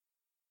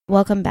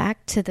Welcome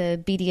back to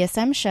the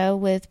BDSM show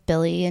with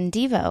Billy and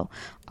Devo,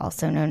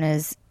 also known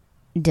as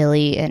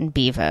Dilly and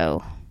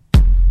Bevo.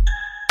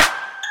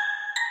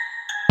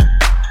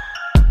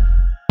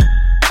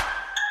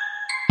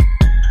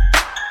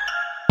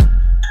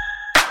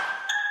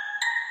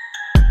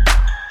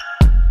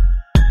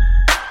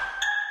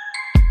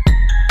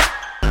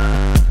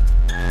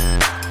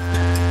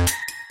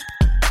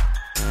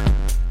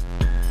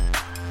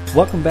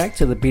 Welcome back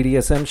to the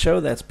BDSM show.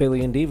 That's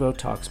Billy and Devo,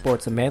 talk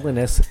sports and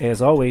manliness.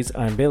 As always,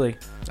 I'm Billy.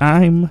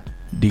 I'm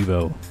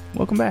Devo.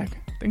 Welcome back.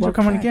 Thanks for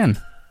coming again.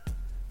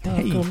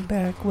 Welcome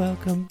back,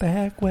 welcome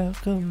back,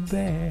 welcome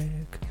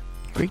back.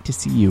 Great to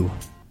see you.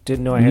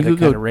 Didn't know I had that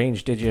kind of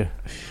range, did you?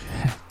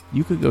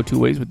 You could go two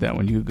ways with that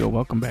one. You could go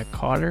Welcome Back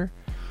Carter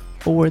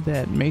or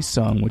that Mace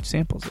song which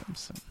samples him.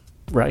 So.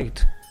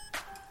 Right.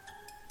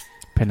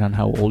 Depending on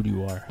how old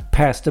you are.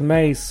 Past the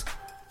Mace.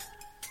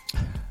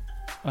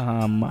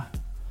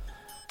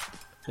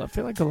 I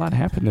feel like a lot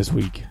happened this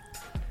week.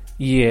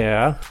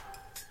 Yeah.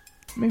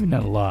 Maybe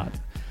not a lot.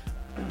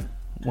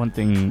 One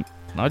thing,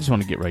 I just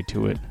want to get right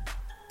to it.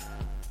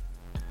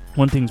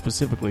 One thing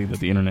specifically that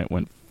the internet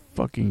went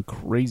fucking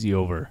crazy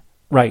over.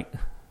 Right.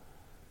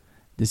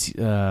 This,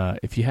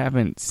 if you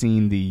haven't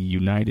seen the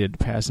United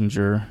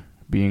passenger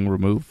being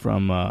removed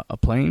from a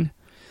plane,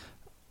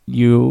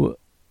 you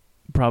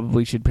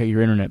probably should pay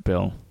your internet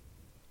bill.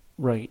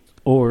 Right.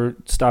 Or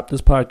stop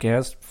this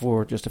podcast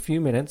for just a few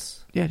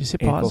minutes. Yeah, just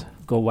hit pause.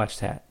 Go watch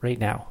that right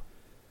now.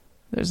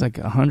 There's like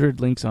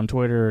 100 links on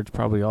Twitter. It's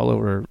probably all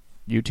over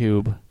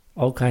YouTube.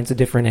 All kinds of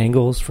different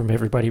angles from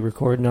everybody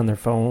recording on their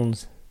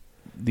phones.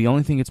 The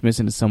only thing it's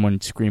missing is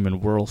someone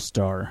screaming World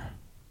Star.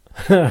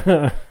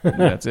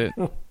 That's it.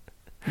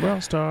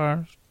 World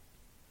Star.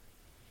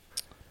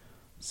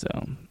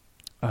 So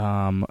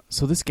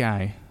this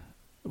guy,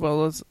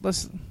 well,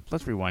 let's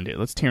rewind it.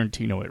 Let's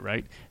Tarantino it,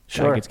 right?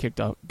 Sure.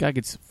 Guy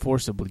gets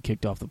forcibly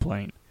kicked off the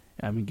plane.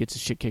 I mean, gets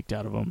his shit kicked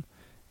out of him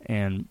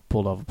and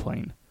pulled off a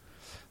plane.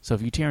 So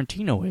if you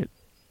Tarantino it,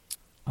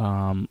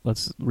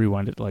 let's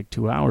rewind it like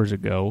 2 hours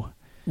ago.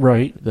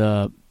 Right.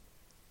 The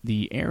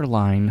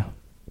airline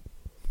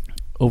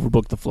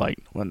overbooked the flight.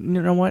 Well,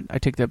 you know what? I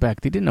take that back.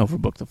 They didn't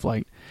overbook the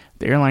flight.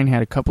 The airline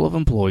had a couple of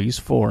employees,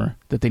 4,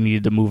 that they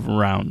needed to move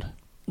around.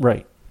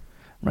 Right.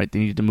 Right. They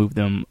needed to move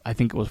them. I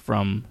think it was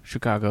from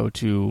Chicago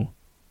to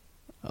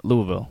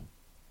Louisville.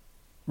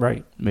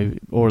 Right. Maybe,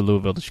 or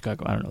Louisville to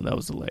Chicago. I don't know. That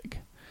was the leg.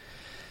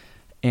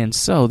 And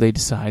so they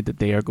decide that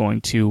they are going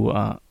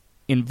to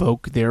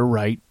invoke their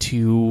right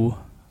to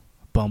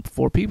bump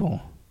 4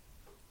 people.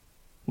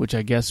 Which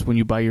I guess when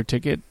you buy your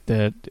ticket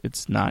that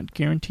it's not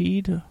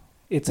guaranteed.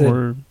 It's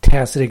a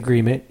tacit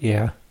agreement,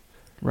 yeah.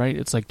 Right?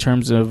 It's like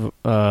terms of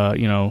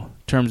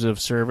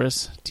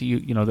service to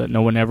you, that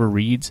no one ever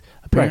reads.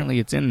 Apparently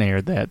It's in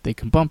there that they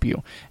can bump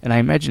you. And I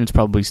imagine it's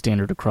probably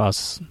standard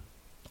across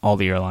all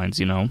the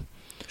airlines,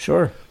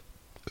 Sure.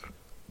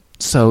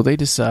 So they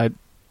decide,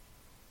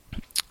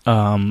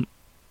 I'm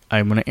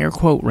going to air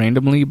quote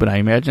randomly, but I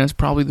imagine it's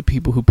probably the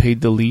people who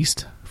paid the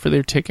least for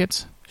their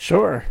tickets.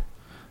 Sure.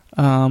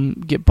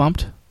 Get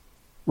bumped.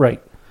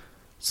 Right.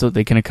 So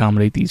they can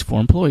accommodate these 4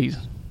 employees.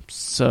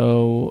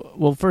 So,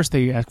 well, first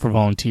they ask for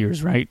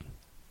volunteers, right?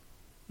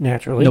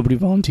 Naturally. Nobody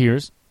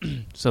volunteers.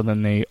 So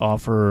then they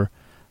offer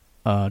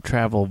a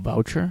travel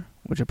voucher,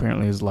 which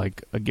apparently is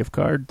like a gift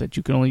card that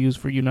you can only use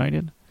for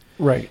United.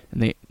 Right.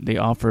 And they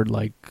offered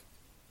like,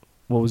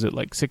 what was it,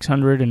 like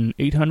 600 and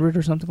 800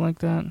 or something like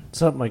that?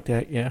 Something like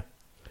that, yeah.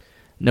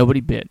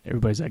 Nobody bit.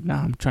 Everybody's like,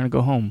 nah, I'm trying to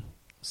go home.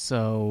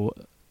 So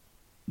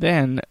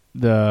then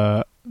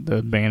the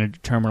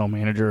terminal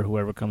manager,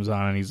 whoever comes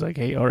on, and he's like,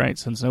 hey, all right,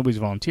 since nobody's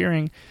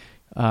volunteering,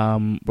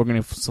 we're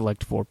going to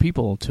select 4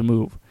 people to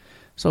move.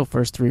 So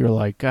first 3 are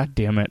like, God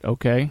damn it,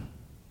 okay.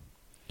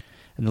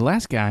 And the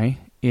last guy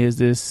is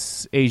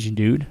this Asian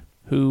dude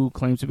who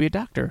claims to be a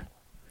doctor.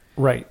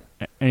 Right.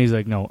 And he's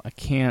like, no, I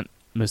can't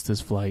miss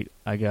this flight.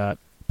 I got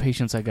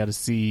patients I got to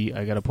see.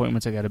 I got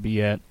appointments I got to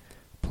be at.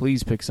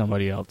 Please pick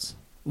somebody else.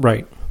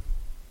 Right.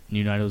 And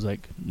United was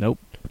like, nope,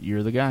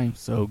 you're the guy,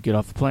 so get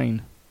off the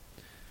plane.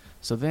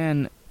 So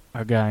then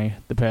our guy,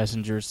 the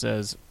passenger,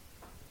 says,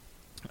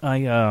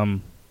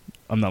 I'm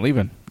not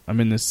leaving. I'm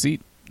in this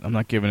seat. I'm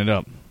not giving it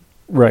up.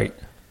 Right.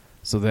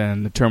 So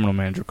then the terminal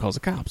manager calls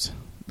the cops.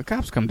 The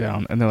cops come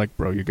down, and they're like,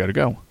 bro, you got to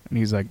go. And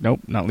he's like,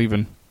 nope, not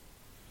leaving.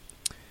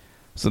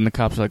 So then the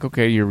cops are like,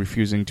 okay, you're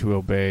refusing to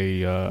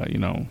obey,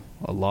 a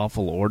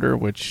lawful order,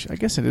 which I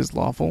guess it is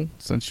lawful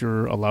since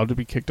you're allowed to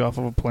be kicked off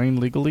of a plane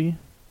legally.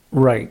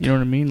 Right. You know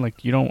what I mean?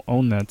 Like, you don't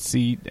own that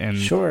seat, and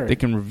sure. They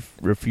can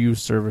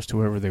refuse service to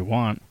whoever they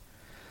want.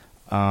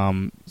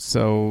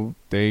 So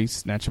they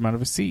snatch him out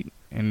of his seat.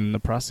 And in the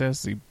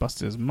process, he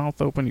busted his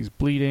mouth open. He's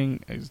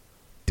bleeding. He's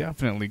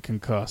definitely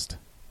concussed.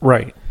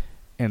 Right.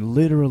 And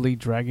literally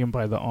drag him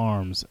by the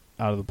arms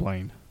out of the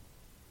plane.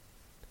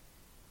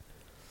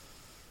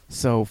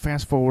 So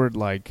fast forward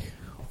like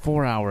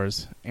 4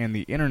 hours, and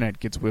the internet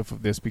gets whiff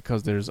of this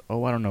because there's,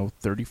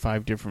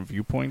 35 different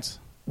viewpoints.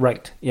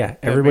 Right, yeah.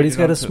 Everybody's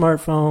got a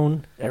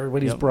smartphone.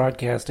 Everybody's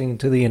broadcasting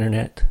to the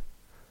internet.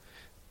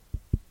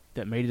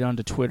 that made it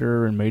onto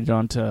Twitter and made it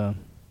onto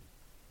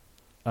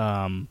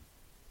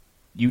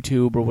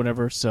YouTube or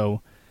whatever.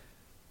 So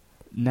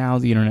now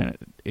the internet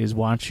is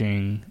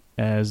watching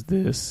as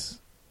this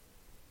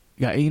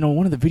guy,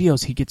 one of the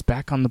videos, he gets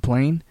back on the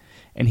plane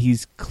and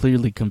he's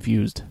clearly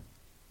confused.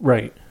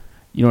 Right.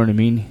 You know what I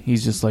mean?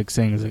 He's just like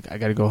saying, I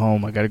got to go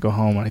home.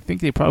 And I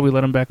think they probably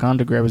let him back on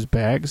to grab his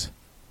bags.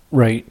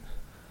 Right.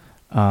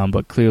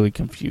 But clearly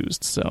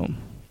confused. So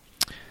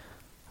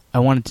I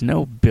wanted to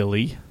know,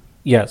 Billy.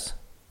 Yes.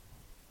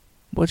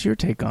 What's your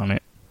take on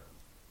it?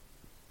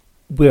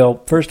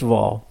 Well, first of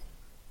all,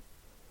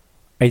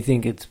 I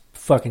think it's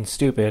fucking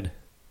stupid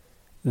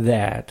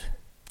that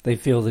they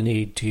feel the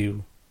need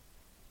to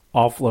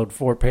offload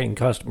for paying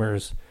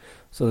customers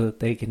so that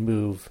they can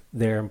move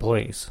their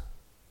employees.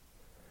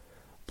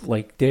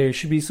 Like, there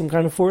should be some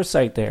kind of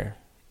foresight there.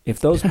 If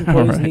those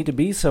employees need to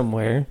be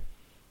somewhere...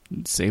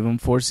 Save them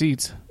 4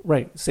 seats.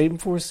 Right, save them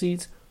 4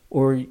 seats,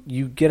 or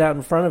you get out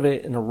in front of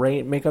it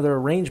and make other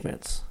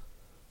arrangements.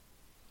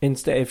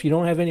 Instead, if you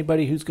don't have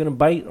anybody who's going to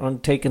bite on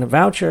taking a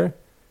voucher,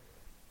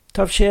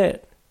 tough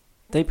shit.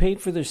 They paid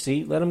for their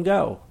seat, let them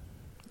go.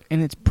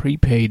 And it's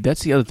prepaid.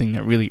 That's the other thing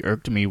that really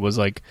irked me was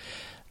like,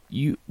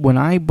 when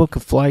I book a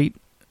flight,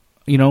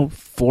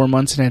 4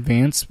 months in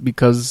advance,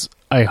 because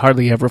I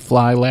hardly ever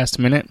fly last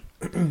minute.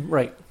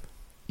 Right.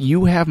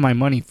 You have my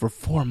money for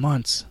 4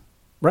 months.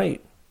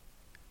 Right.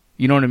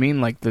 You know what I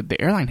mean? Like,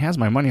 the airline has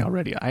my money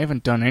already. I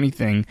haven't done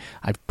anything.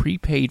 I've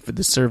prepaid for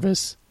the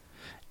service.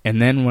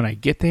 And then when I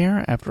get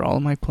there, after all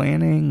of my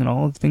planning and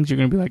all of the things, you're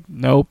going to be like,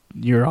 nope,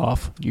 you're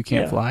off. You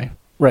can't fly.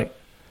 Right.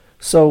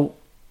 So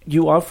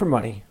you offer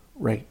money.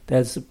 Right.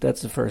 That's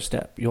the first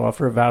step. You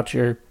offer a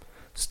voucher,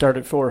 start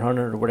at $400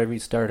 or whatever you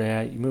start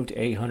at. You move to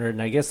 $800,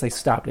 and I guess they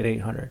stopped at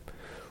 $800.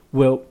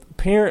 Well,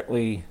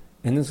 apparently,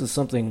 and this is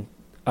something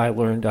I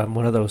learned on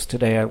one of those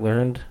today I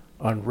learned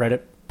on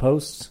Reddit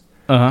posts.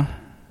 Uh-huh.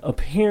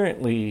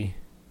 Apparently,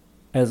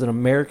 as an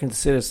American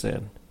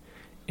citizen,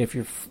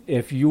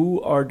 if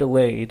you are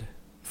delayed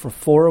for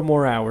 4 or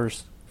more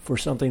hours for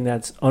something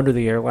that's under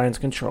the airline's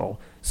control,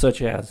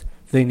 such as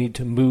they need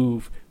to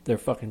move their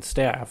fucking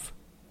staff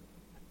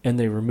and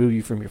they remove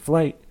you from your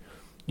flight,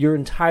 you're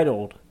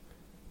entitled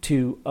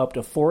to up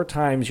to 4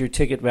 times your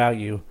ticket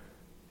value,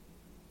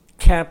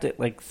 capped at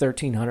like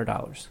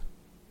 $1,300.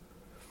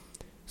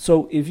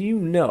 So if you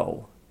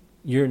know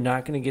you're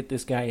not going to get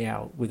this guy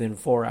out within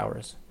 4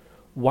 hours,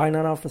 why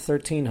not offer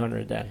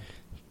 $1,300 then?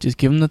 Just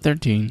give him the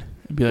 13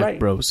 and be like, right.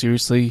 Bro,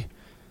 seriously,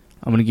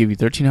 I'm going to give you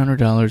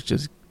 $1,300.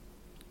 Just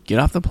get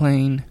off the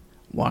plane,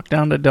 walk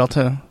down to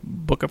Delta,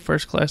 book a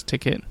first class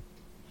ticket.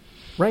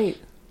 Right.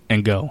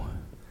 And go.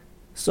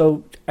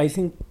 So I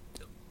think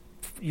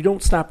you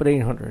don't stop at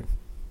 $800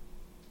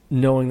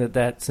 knowing that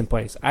that's in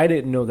place. I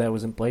didn't know that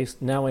was in place.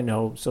 Now I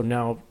know. So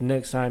now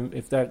next time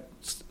if that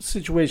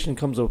situation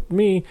comes up with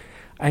me,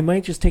 I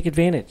might just take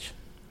advantage.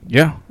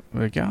 Yeah.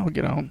 Like, yeah, I'll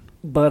get out.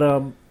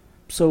 But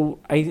so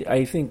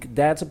I think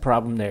that's a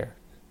problem there.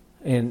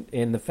 And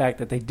the fact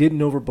that they didn't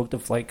overbook the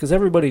flight, because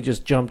everybody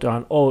just jumped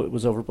on, it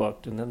was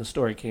overbooked. And then the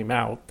story came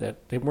out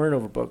that they weren't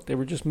overbooked. They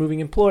were just moving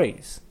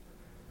employees.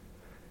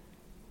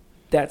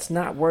 That's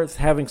not worth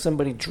having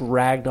somebody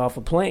dragged off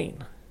a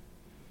plane.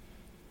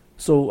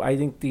 So I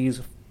think the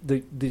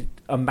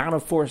amount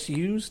of force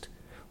used,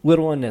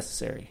 little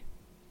unnecessary.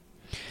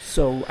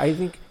 So I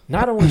think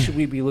not only should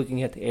we be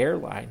looking at the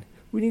airline,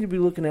 we need to be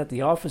looking at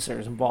the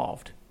officers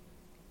involved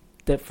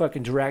that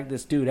fucking dragged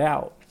this dude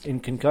out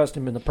and concussed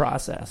him in the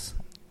process.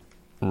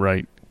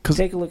 Right.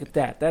 Take a look at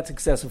that. That's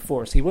excessive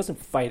force. He wasn't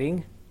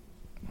fighting.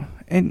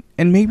 And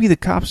maybe the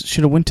cops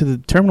should have went to the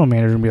terminal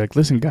manager and be like,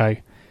 listen,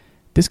 guy,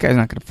 this guy's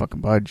not going to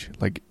fucking budge.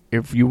 Like,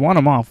 if you want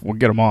him off, we'll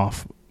get him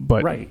off.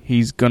 But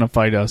he's going to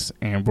fight us,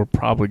 and we're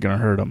probably going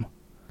to hurt him.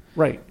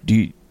 Right.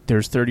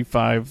 There's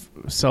 35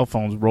 cell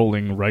phones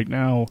rolling right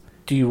now.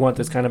 Do you want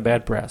this kind of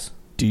bad press?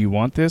 Do you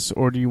want this,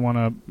 or do you want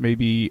to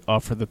maybe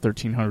offer the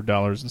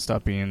 $1,300 and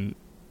stop being,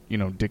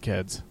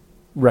 dickheads?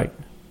 Right.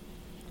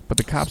 But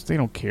the cops, they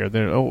don't care.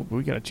 They're,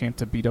 we got a chance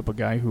to beat up a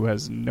guy who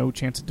has no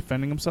chance of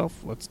defending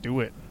himself? Let's do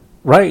it.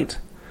 Right.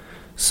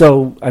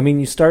 So,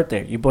 you start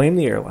there. You blame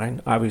the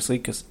airline, obviously,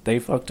 because they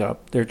fucked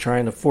up. They're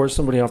trying to force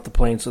somebody off the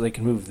plane so they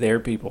can move their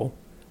people.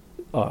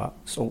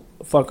 So,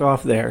 fuck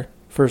off there,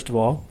 first of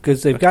all,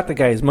 because they've got the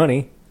guy's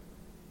money.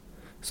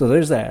 So,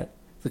 there's that.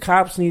 The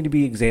cops need to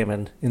be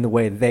examined in the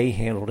way they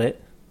handled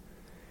it.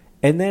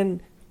 And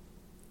then,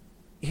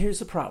 here's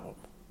the problem,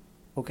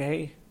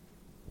 okay?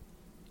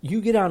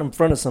 You get out in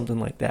front of something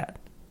like that.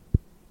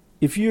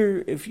 If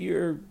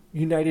you're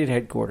United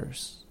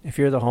headquarters, if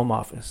you're the home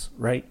office,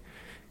 right?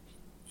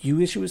 You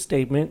issue a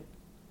statement,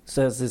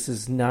 says this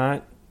is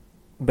not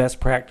best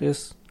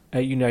practice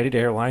at United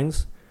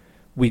Airlines.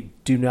 We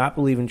do not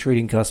believe in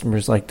treating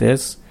customers like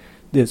this.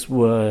 This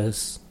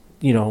was,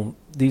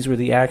 these were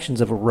the actions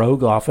of a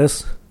rogue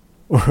office,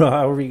 or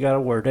however you got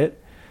to word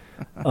it.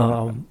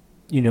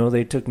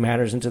 They took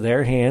matters into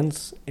their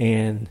hands,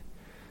 and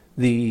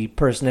the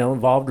personnel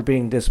involved are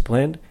being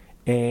disciplined,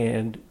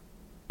 and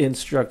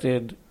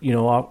instructed,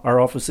 our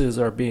offices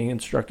are being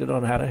instructed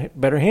on how to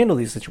better handle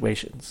these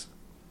situations.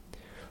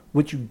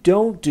 What you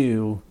don't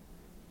do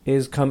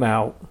is come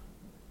out.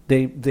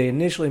 They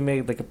initially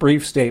made like a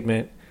brief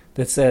statement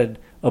that said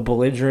a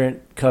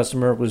belligerent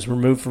customer was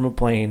removed from a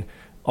plane.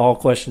 All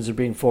questions are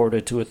being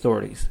forwarded to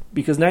authorities.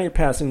 Because now you're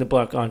passing the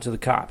buck on to the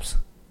cops,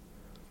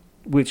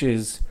 which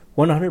is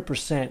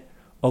 100%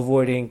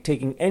 avoiding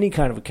taking any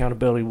kind of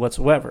accountability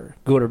whatsoever,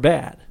 good or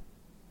bad.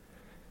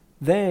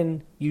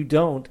 Then you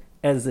don't,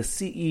 as the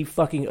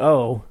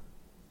CEO,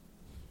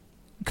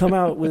 come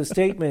out with a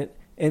statement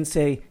and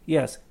say,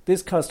 yes,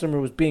 this customer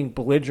was being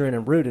belligerent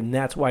and rude, and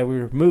that's why we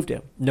removed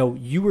him. No,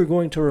 you were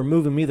going to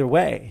remove him either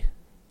way,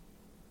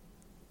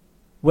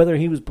 whether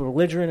he was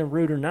belligerent and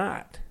rude or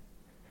not.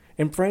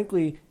 And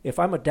frankly, if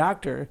I'm a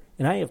doctor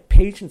and I have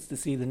patients to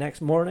see the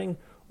next morning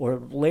or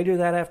later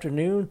that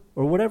afternoon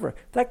or whatever,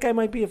 that guy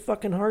might be a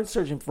fucking heart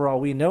surgeon for all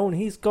we know, and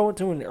he's going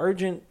to an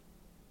urgent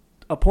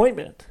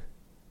appointment.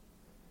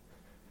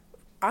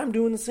 I'm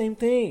doing the same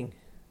thing.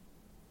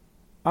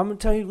 I'm going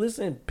to tell you,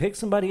 listen, pick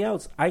somebody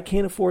else. I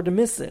can't afford to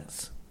miss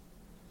this.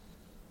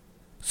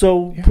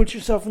 So put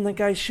yourself in that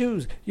guy's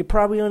shoes. You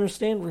probably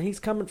understand where he's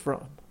coming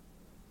from.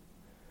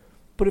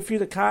 But if you're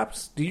the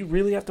cops, do you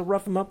really have to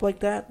rough him up like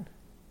that?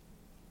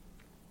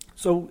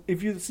 So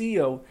if you're the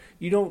CEO,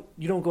 you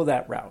don't go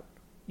that route.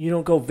 You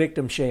don't go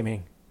victim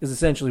shaming, is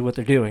essentially what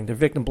they're doing. They're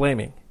victim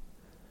blaming.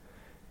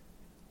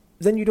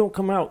 Then you don't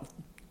come out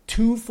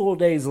 2 full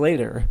days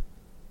later,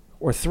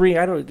 or 3,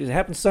 it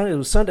happened Sunday, it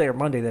was Sunday or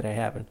Monday that it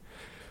happened.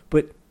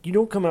 But you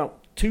don't come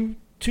out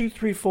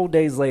 3 full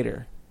days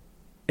later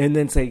and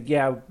then say,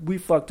 yeah, we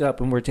fucked up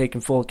and we're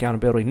taking full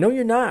accountability. No,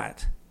 you're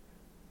not.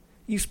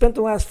 You spent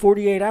the last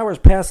 48 hours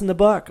passing the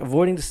buck,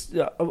 avoiding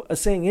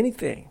saying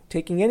anything,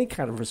 taking any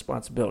kind of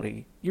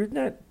responsibility. You're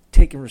not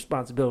taking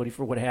responsibility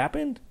for what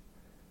happened.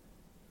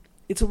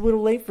 It's a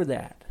little late for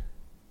that.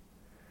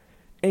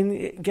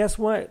 And guess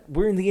what?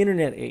 We're in the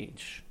internet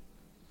age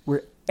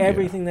where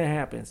everything that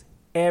happens,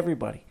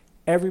 everybody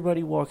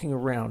walking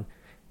around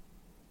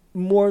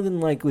more than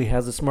likely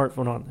has a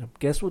smartphone on them.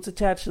 Guess what's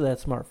attached to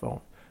that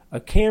smartphone? A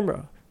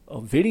camera,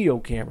 a video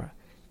camera.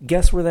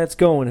 Guess where that's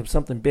going if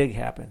something big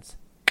happens?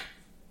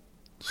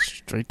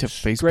 Straight to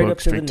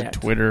Facebook, straight to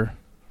Twitter.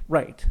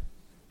 Right.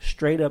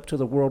 Straight up to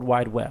the World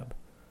Wide Web.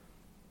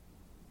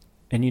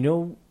 And you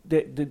know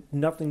that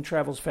nothing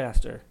travels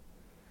faster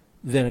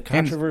than a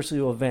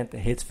controversial event that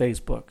hits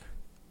Facebook.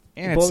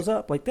 And it blows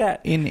up like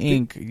that. In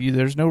ink.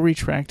 There's no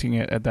retracting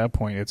it at that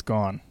point. It's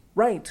gone.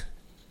 Right.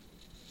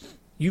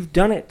 You've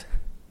done it.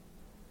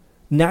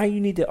 Now you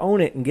need to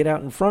own it and get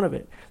out in front of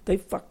it. They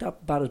fucked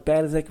up about as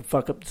bad as they could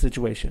fuck up the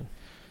situation.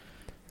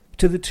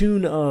 To the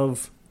tune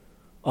of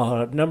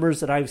numbers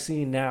that I've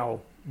seen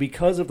now,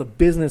 because of the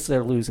business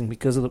they're losing,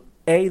 because of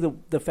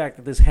the fact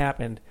that this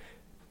happened,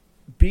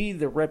 B,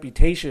 the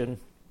reputation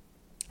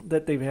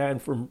that they've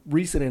had from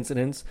recent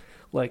incidents.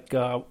 Like,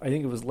 I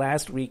think it was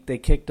last week, they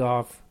kicked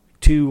off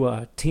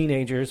 2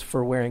 teenagers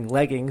for wearing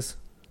leggings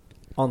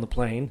on the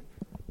plane.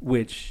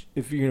 Which,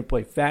 if you're going to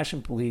play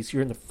fashion police,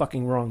 you're in the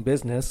fucking wrong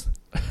business.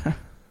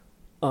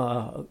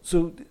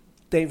 So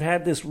they've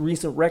had this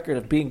recent record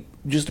of being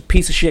just a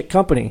piece of shit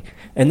company.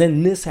 And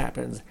then this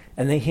happens,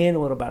 and they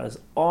handle it about as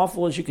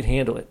awful as you could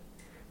handle it.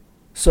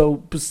 So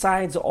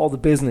besides all the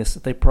business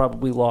that they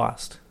probably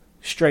lost,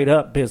 straight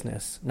up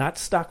business, not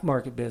stock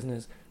market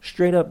business,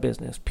 straight up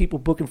business, people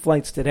booking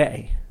flights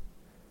today.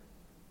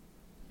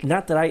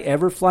 Not that I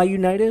ever fly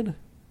United,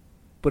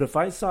 but if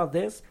I saw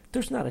this,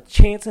 there's not a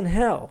chance in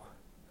hell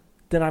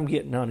that I'm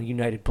getting on a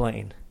United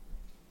plane.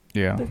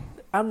 Yeah.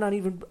 I'm not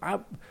even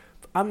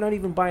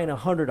buying a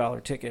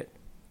 $100 ticket.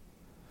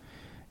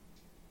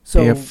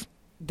 So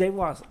they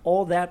lost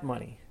all that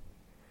money.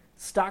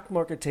 Stock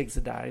market takes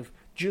a dive.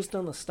 Just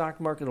on the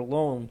stock market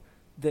alone,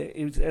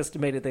 it was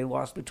estimated they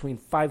lost between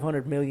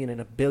 $500 million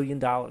and $1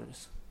 billion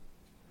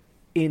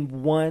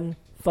in one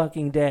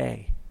fucking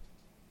day.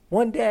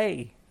 One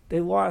day,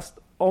 they lost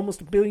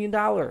almost $1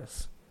 billion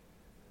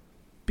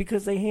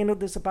because they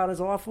handled this about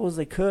as awful as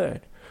they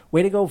could.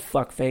 Way to go,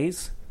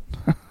 fuckface.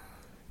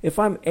 If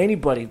I'm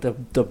anybody, the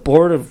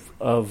board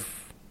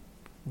of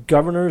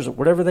governors or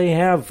whatever they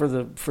have for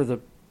the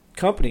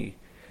company,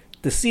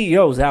 the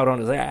CEO's out on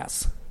his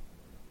ass.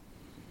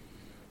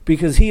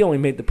 Because he only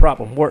made the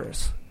problem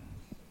worse.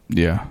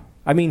 Yeah.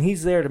 I mean,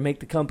 he's there to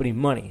make the company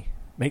money,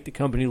 make the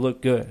company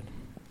look good.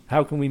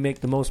 How can we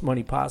make the most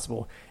money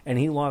possible? And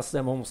he lost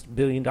them almost $1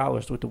 billion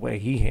with the way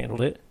he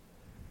handled it.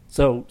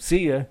 So,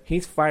 see ya.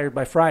 He's fired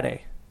by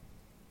Friday.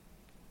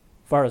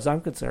 Far as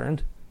I'm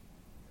concerned.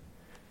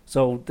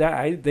 So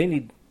they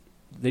need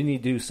to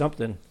do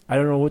something. I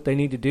don't know what they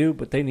need to do,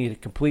 but they need a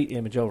complete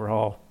image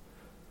overhaul.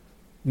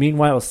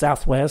 Meanwhile,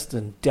 Southwest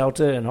and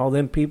Delta and all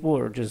them people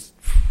are just,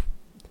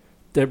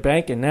 they're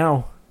banking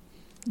now.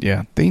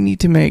 Yeah, they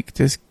need to make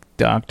this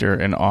doctor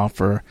an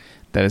offer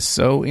that is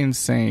so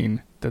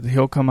insane that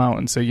he'll come out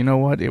and say, you know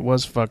what, it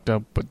was fucked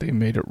up, but they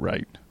made it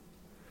right.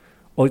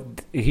 Well,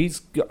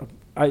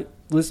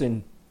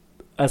 listen,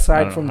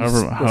 aside from however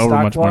the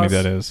stock much loss money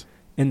that is.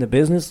 and the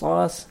business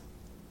loss,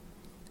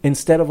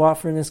 Instead of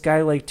offering this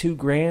guy like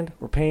 $2,000,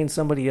 we're paying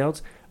somebody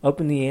else,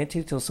 upping the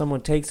ante till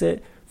someone takes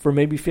it for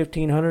maybe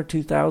 $1,500,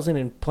 $2,000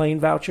 in plane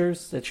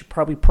vouchers that you're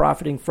probably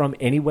profiting from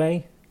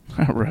anyway.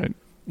 Right.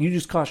 You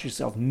just cost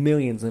yourself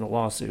millions in a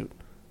lawsuit.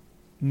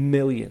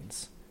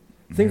 Millions.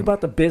 Think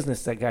about the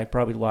business that guy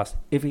probably lost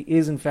if he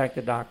is in fact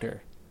a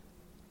doctor.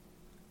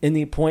 And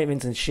the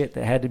appointments and shit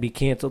that had to be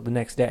canceled the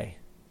next day.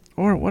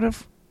 Or what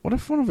if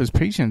one of his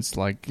patients,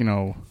 like, you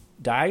know,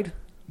 died?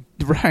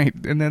 Right.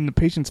 And then the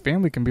patient's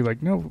family can be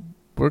like, no,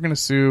 we're going to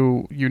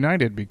sue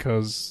United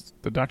because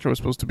the doctor was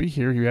supposed to be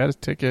here. He had his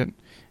ticket,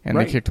 and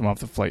they kicked him off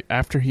the flight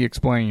after he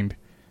explained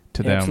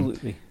to them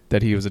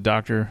that he was a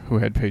doctor who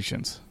had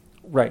patients.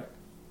 Right.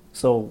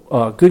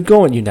 So, good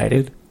going,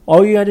 United.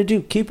 All you got to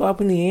do, keep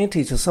upping the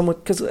ante to someone.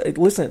 Because,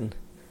 listen,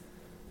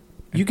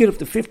 you get up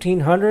to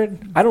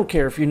 $1,500. I don't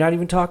care if you're not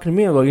even talking to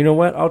me. I'll go, you know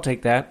what? I'll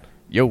take that.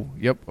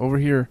 Yep, over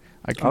here.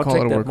 I can call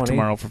out of work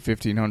tomorrow for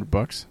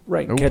 $1,500.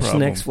 Right, no catch problem.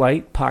 The next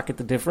flight, pocket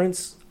the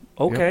difference.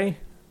 Okay,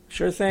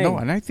 sure thing. No,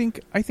 and I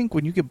think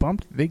when you get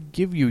bumped, they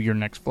give you your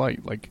next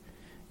flight. Like,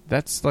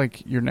 that's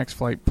like your next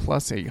flight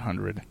plus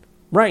 $800.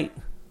 Right.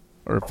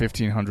 Or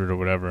 $1,500 or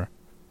whatever.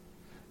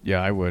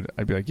 Yeah, I would.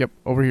 I'd be like, yep,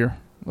 over here.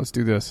 Let's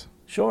do this.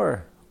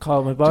 Sure.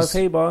 Call my boss.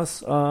 Hey,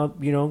 boss. Got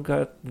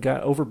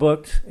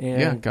overbooked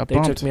and got they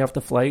bumped. Took me off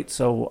the flight,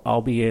 so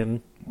I'll be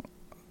in.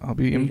 I'll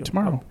be in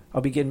tomorrow.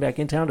 I'll be getting back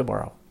in town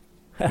tomorrow.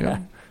 Yeah.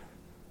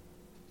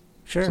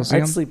 Sure.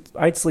 So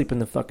I'd sleep in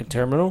the fucking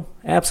terminal.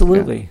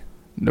 Absolutely. Yeah.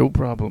 No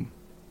problem.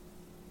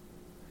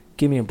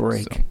 Give me a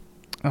break.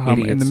 So,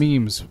 and the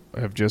memes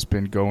have just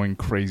been going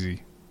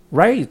crazy.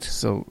 Right.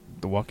 So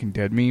the Walking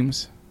Dead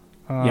memes,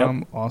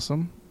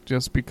 awesome.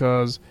 Just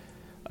because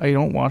I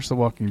don't watch The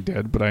Walking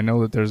Dead, but I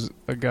know that there's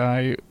a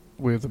guy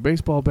with a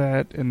baseball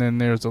bat, and then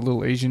there's a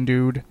little Asian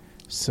dude.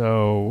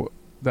 So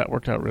that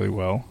worked out really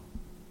well.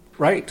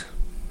 Right.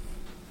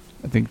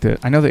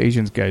 I know the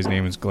Asian guy's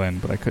name is Glenn,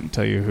 but I couldn't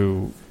tell you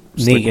who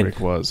Slick Rick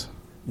was.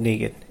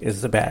 Negan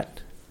is the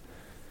bat.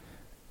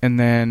 And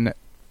then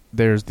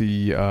there's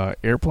the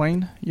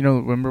airplane. You know,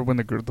 remember when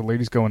the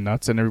lady's going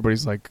nuts and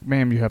everybody's like,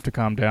 ma'am, you have to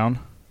calm down?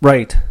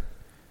 Right.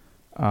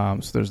 So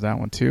there's that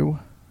one too.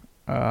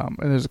 And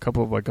there's a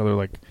couple of like other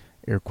like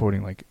air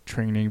quoting like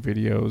training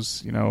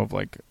videos, you know, of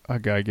like a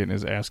guy getting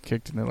his ass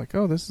kicked and they're like,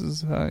 oh, this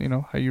is, how you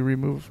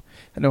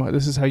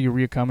this is how you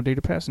reaccommodate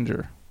a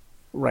passenger.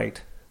 Right.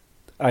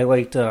 I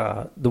liked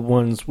the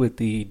ones with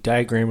the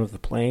diagram of the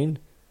plane,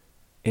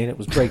 and it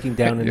was breaking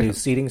down into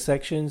seating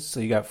sections.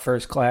 So you got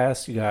first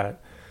class, you got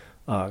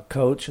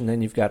coach, and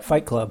then you've got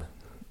Fight Club.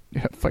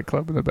 Yeah, Fight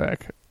Club in the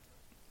back.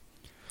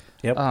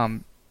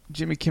 Yep.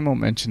 Jimmy Kimmel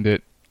mentioned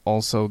it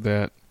also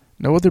that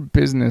no other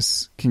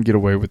business can get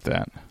away with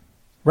that.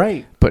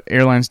 Right. But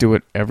airlines do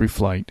it every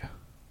flight.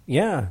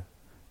 Yeah.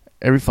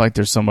 Every flight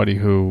there's somebody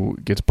who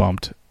gets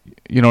bumped.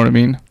 You know what I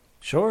mean?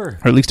 Sure.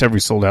 Or at least every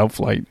sold out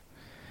flight.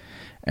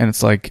 And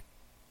it's like,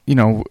 you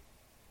know,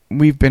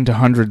 we've been to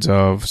hundreds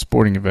of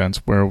sporting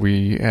events where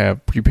we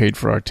have prepaid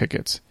for our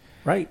tickets.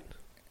 Right.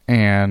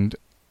 And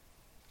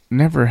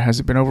never has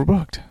it been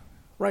overbooked.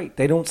 Right.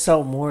 They don't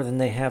sell more than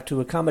they have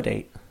to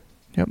accommodate.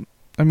 Yep.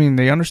 I mean,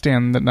 they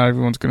understand that not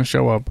everyone's going to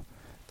show up,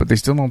 but they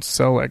still don't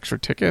sell extra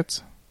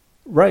tickets.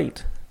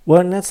 Right.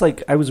 Well, and that's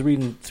like, I was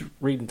reading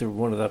through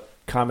one of the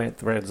comment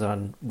threads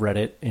on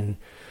Reddit, and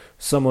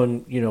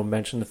someone,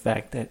 mentioned the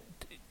fact that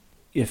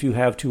if you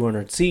have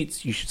 200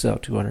 seats, you should sell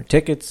 200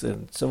 tickets.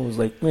 And someone was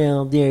like,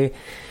 well, they're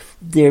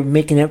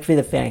making up for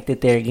the fact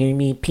that there are going to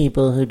be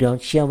people who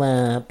don't show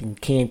up and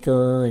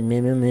cancel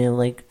and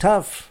like,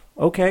 tough.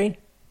 Okay.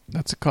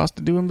 That's a cost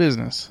of doing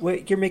business.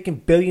 Wait, you're making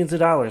billions of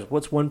dollars.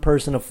 What's one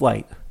person a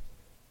flight?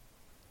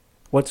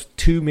 What's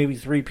 2, maybe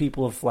 3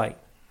 people a flight?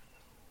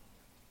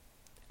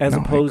 As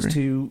opposed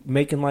to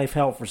making life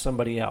hell for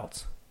somebody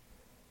else.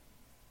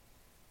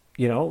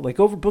 Like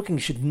overbooking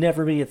should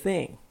never be a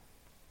thing.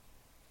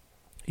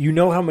 You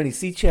know how many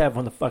seats you have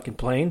on the fucking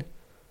plane.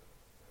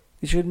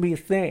 It shouldn't be a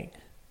thing.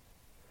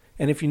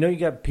 And if you know you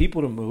got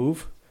people to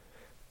move,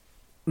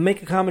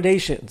 make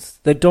accommodations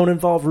that don't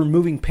involve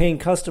removing paying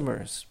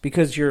customers.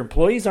 Because your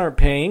employees aren't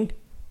paying.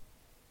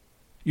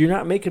 You're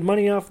not making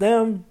money off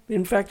them.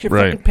 In fact, you're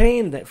fucking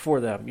paying that for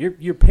them.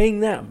 You're paying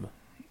them.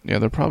 Yeah,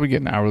 they're probably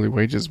getting hourly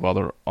wages while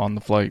they're on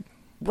the flight.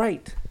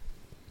 Right.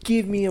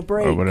 Give me a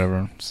break. Or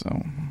whatever.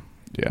 So,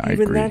 yeah, I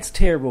agree. Even that's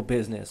terrible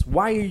business.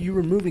 Why are you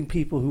removing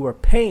people who are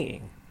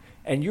paying?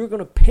 And you're going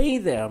to pay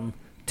them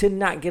to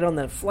not get on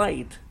that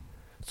flight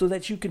so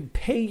that you can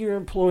pay your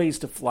employees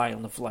to fly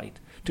on the flight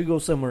to go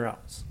somewhere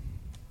else.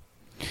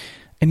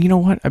 And you know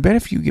what? I bet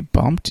if you get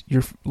bumped,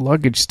 your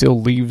luggage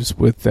still leaves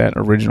with that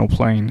original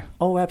plane.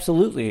 Oh,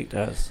 absolutely it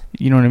does.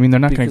 You know what I mean? They're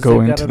not going to go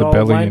into the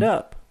belly and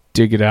up.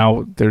 Dig it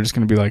out. They're just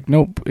going to be like,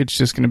 nope, it's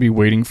just going to be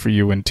waiting for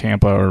you in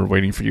Tampa or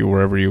waiting for you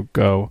wherever you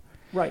go.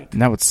 Right.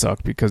 And that would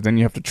suck because then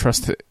you have to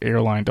trust the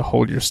airline to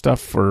hold your stuff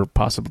for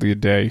possibly a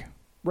day.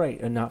 Right,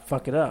 and not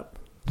fuck it up.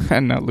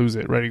 And not lose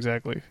it, right,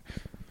 exactly.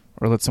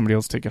 Or let somebody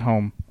else take it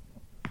home.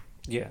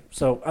 Yeah,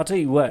 so I'll tell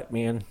you what,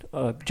 man.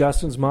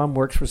 Justin's mom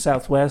works for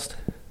Southwest.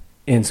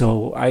 And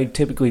so I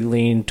typically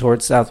lean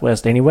towards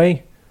Southwest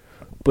anyway.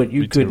 But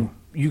you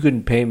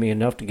couldn't pay me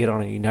enough to get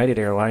on a United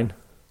airline.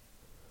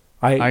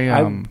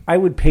 I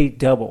would pay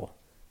double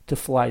to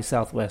fly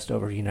Southwest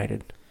over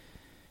United.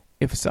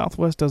 If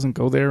Southwest doesn't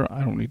go there,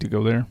 I don't need to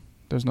go there.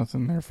 There's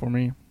nothing there for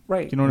me.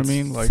 Right. You know what I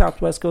mean? Like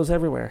Southwest goes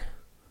everywhere.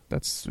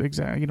 That's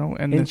exactly,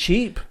 and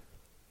cheap.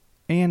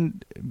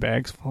 And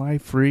bags fly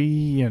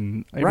free,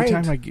 and every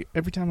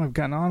time I've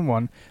gotten on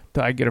one,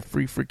 I get a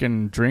free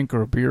freaking drink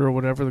or a beer or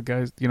whatever. The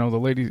guys, the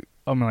lady,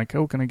 I'm like,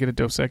 oh, can I get a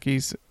Dos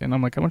Equis? And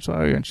I'm like, how much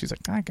are you? And she's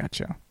like, I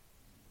gotcha.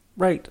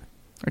 Right.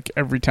 Like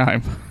every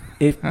time.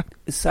 If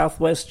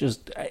Southwest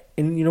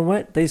and you know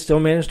what? They still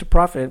manage to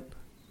profit.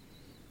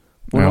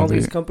 When all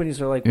these companies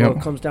are like, well,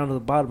 it comes down to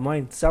the bottom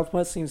line.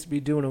 Southwest seems to be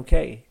doing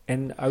okay.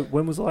 And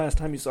when was the last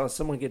time you saw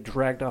someone get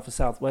dragged off a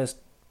Southwest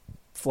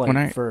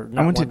flight for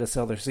not wanting to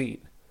sell their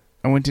seat?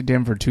 I went to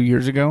Denver 2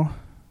 years ago,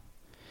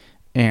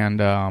 and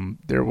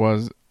there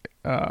was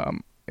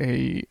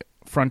a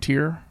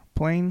Frontier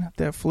plane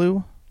that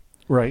flew.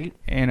 Right.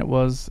 And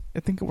I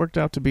think it worked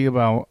out to be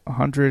about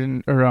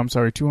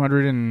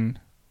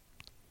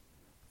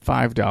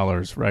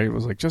 $205, right? It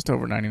was like just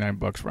over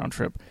 $99 round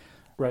trip.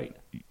 Right.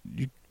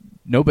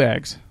 No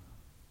bags.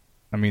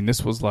 I mean,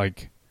 this was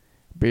like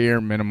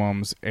bare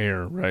minimums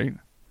air, right?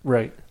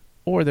 Right.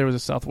 Or there was a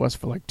Southwest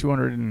for like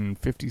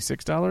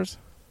 $256.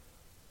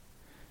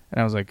 And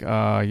I was like,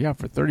 yeah,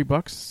 for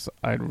 $30,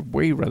 I'd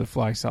way rather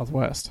fly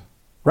Southwest.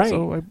 Right.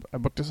 So I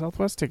booked a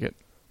Southwest ticket.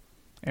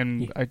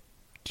 And I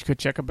could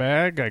check a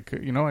bag. I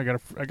could,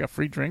 I got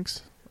free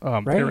drinks,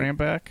 there and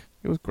back.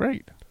 It was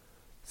great.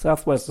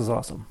 Southwest is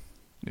awesome.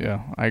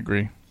 Yeah, I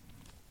agree.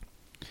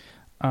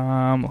 Hold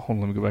on,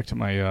 let me go back to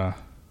my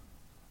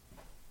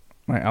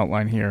my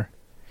outline here.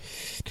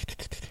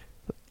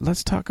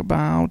 Let's talk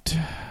about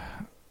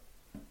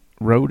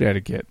road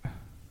etiquette.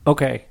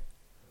 Okay.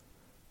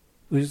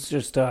 It's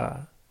just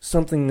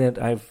something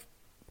that I've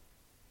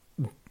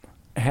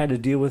had to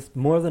deal with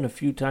more than a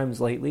few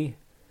times lately,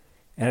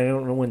 and I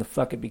don't know when the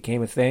fuck it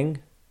became a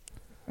thing.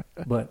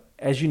 But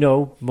as you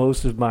know,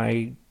 most of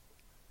my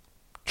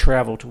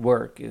travel to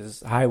work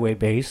is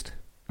highway-based,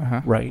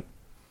 right?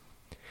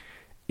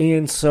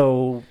 And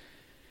so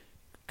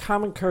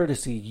common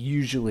courtesy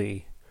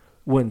usually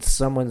when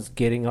someone's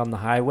getting on the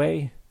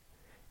highway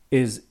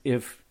is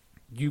if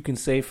you can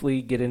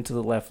safely get into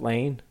the left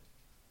lane,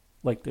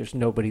 like there's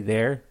nobody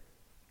there.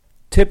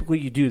 Typically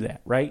you do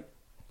that, right?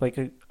 Like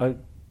a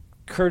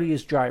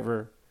courteous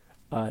driver,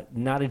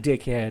 not a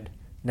dickhead,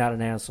 not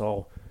an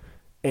asshole,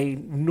 a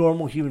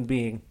normal human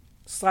being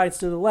slides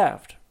to the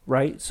left,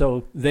 right?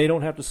 So they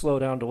don't have to slow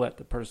down to let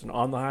the person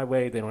on the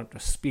highway. They don't have to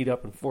speed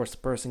up and force the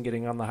person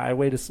getting on the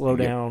highway to slow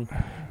down.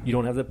 You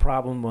don't have the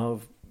problem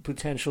of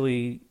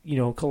potentially,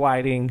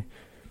 colliding.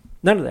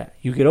 None of that.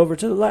 You get over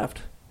to the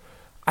left.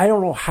 I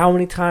don't know how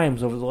many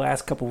times over the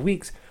last couple of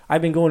weeks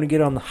I've been going to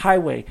get on the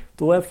highway.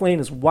 The left lane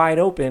is wide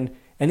open,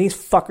 and these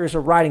fuckers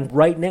are riding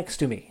right next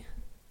to me.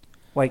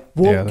 Like,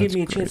 won't give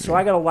me a chance. So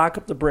I got to lock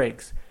up the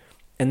brakes.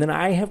 And then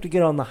I have to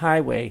get on the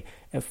highway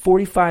at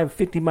 45,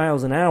 50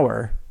 miles an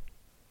hour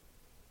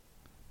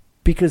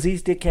because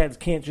these dickheads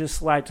can't just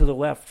slide to the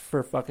left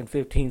for fucking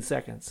 15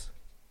 seconds.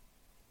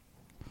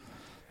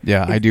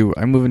 Yeah, I do.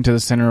 I move into the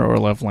center or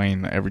left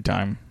lane every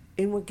time.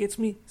 And what gets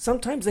me,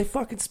 sometimes they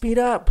fucking speed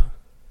up.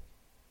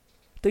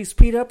 They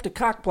speed up to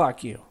cock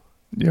block you.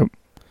 Yep.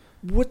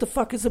 What the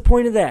fuck is the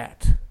point of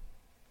that?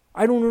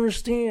 I don't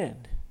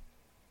understand.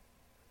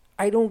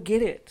 I don't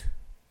get it.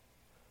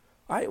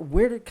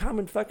 Where did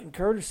common fucking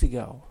courtesy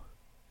go?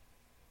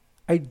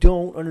 I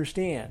don't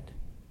understand.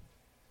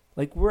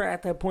 Like, we're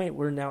at that point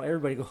where now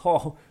everybody goes,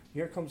 oh,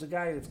 here comes a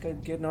guy that's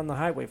getting on the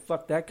highway.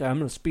 Fuck that guy. I'm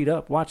going to speed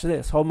up. Watch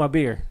this. Hold my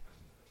beer.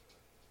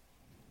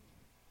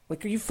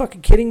 Like, are you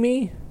fucking kidding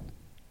me?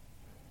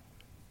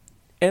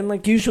 And,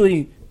 like,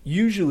 usually,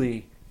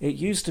 it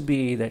used to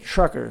be that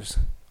truckers,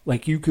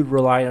 like, you could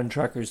rely on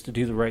truckers to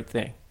do the right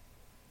thing.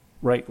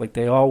 Right? Like,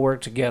 they all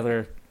work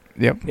together.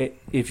 Yep.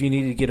 If you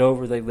need to get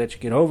over, they let you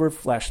get over.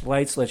 Flash the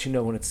lights, let you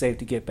know when it's safe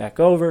to get back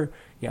over.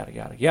 Yada,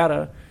 yada,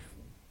 yada.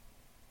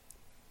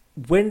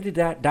 When did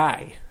that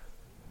die?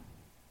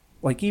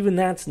 Like, even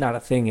that's not a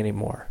thing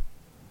anymore.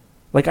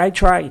 Like, I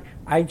try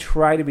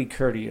to be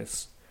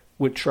courteous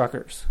with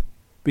truckers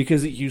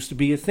because it used to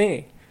be a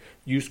thing.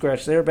 You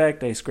scratch their back,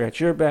 they scratch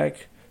your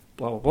back,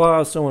 blah, blah,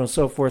 blah, so on and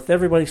so forth.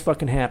 Everybody's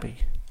fucking happy.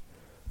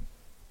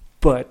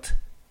 But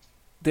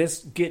this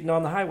getting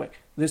on the highway,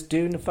 this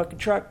dude in the fucking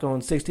truck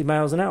going 60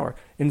 miles an hour,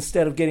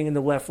 instead of getting in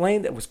the left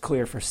lane that was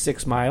clear for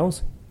 6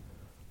 miles,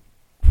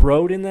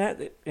 rode in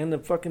the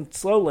fucking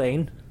slow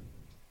lane.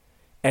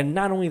 And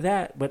not only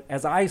that, but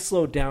as I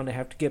slowed down to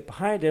have to get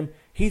behind him,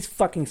 he's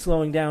fucking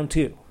slowing down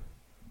too.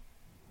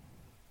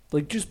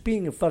 Like, just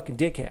being a fucking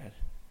dickhead.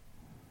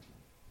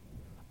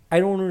 I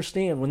don't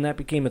understand when that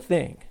became a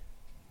thing.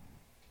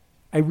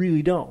 I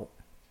really don't.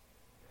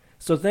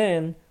 So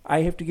then,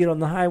 I have to get on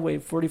the highway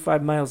at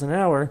 45 miles an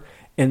hour,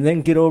 and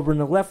then get over in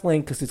the left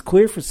lane because it's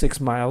clear for 6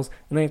 miles,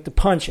 and I have to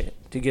punch it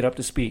to get up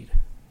to speed.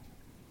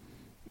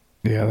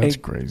 Yeah, that's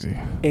crazy.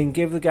 And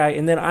give the guy,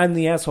 and then I'm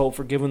the asshole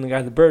for giving the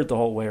guy the bird the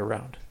whole way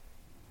around.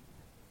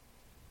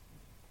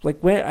 Like,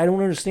 what? I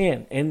don't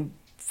understand. And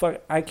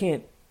fuck, I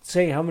can't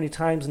say how many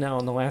times now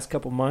in the last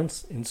couple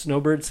months in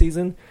snowbird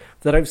season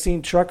that I've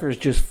seen truckers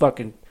just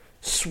fucking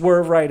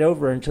swerve right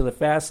over into the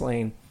fast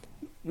lane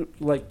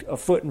like a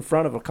foot in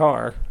front of a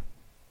car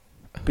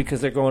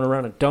because they're going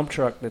around a dump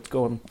truck that's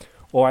going,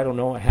 I don't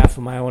know, a half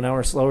a mile an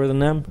hour slower than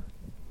them.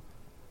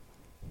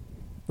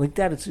 Like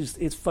that,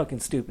 it's fucking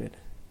stupid.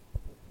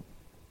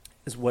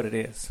 Is what it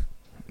is.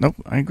 Nope,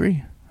 I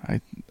agree. I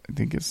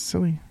think it's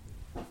silly.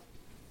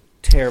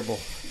 Terrible.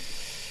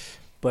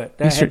 But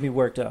that had me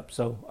worked up,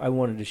 so I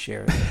wanted to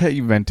share it.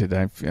 You vented.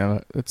 I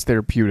feel it's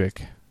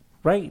therapeutic.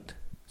 Right.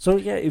 So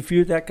yeah, if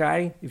you're that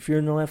guy, if you're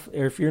in the left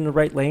or if you're in the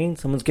right lane,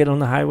 someone's getting on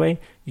the highway,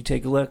 you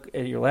take a look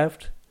at your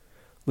left,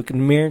 look in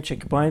the mirror, check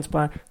your blind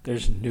spot.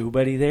 There's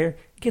nobody there.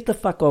 Get the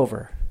fuck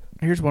over.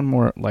 Here's one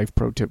more life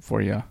pro tip for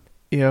you.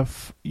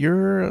 If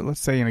you're,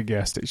 let's say, in a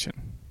gas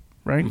station,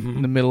 right,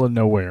 in the middle of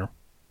nowhere,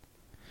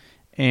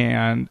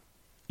 and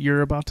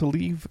you're about to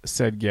leave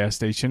said gas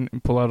station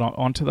and pull out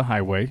onto the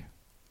highway,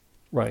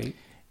 right?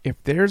 If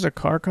there's a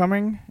car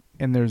coming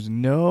and there's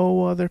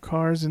no other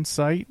cars in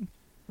sight,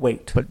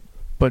 wait.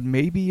 But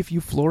maybe if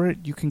you floor it,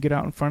 you can get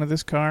out in front of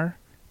this car.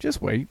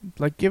 Just wait.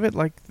 Like, give it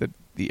like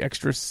the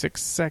extra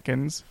 6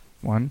 seconds.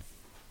 1,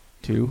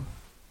 2,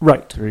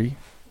 right, 3,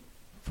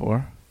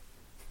 4,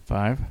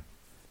 5,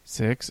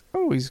 6.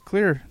 Oh, he's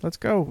clear. Let's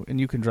go. And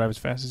you can drive as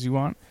fast as you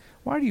want.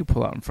 Why do you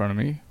pull out in front of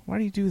me? Why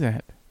do you do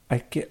that? I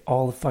get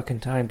all the fucking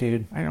time,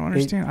 dude. I don't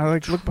understand. I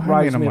like look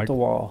behind me and I'm like, the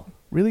wall.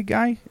 Really,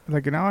 guy?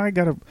 Like now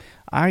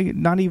it's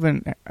not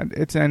even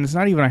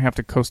I have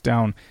to coast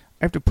down.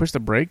 I have to push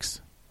the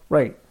brakes.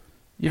 Right.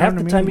 Half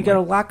the time you got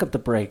to lock up the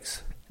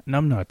brakes.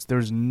 Numbnuts.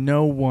 There's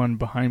no one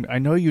behind me. I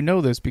know you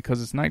know this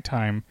because it's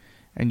nighttime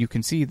and you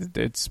can see that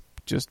it's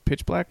just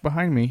pitch black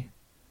behind me.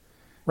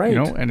 Right.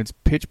 You know, and it's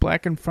pitch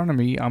black in front of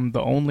me. I'm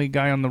the only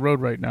guy on the road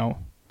right now.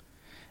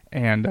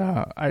 And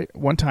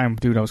one time,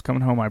 dude, I was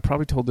coming home. I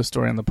probably told this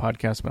story on the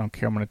podcast, but I don't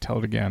care. I'm going to tell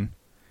it again.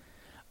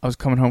 I was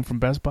coming home from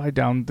Best Buy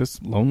down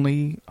this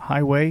lonely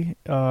highway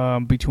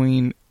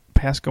between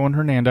Pasco and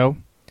Hernando.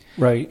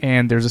 Right.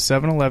 And there's a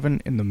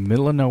 7-Eleven in the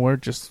middle of nowhere.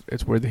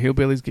 It's where the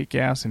hillbillies get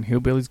gas and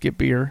hillbillies get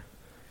beer.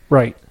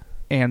 Right.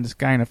 And this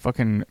guy in a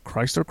fucking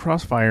Chrysler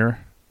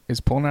Crossfire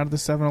is pulling out of the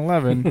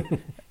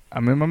 7-Eleven.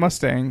 I'm in my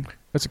Mustang.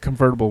 It's a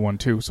convertible one,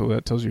 too, so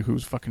that tells you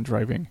who's fucking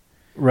driving.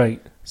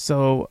 Right.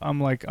 So I'm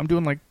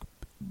doing like,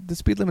 the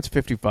speed limit's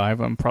 55.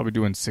 I'm probably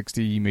doing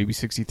 60, maybe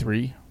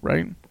 63,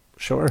 right?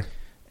 Sure.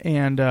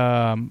 And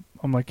I'm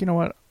like, you know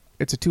what?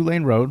 It's a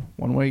 2-lane road,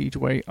 one way each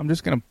way. I'm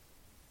just going to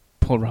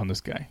pull around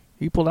this guy.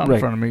 He pulled out in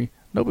front of me.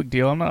 No big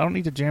deal. I don't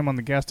need to jam on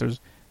the gas.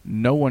 There's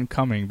no one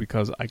coming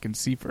because I can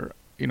see for,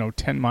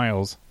 10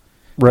 miles.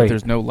 Right.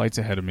 There's no lights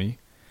ahead of me.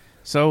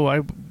 So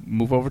I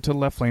move over to the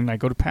left lane. And I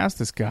go to pass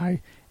this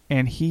guy,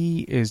 and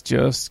he is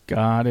just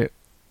got it,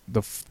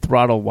 the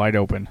throttle wide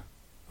open.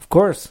 Of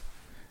course.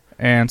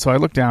 And so I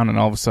look down, and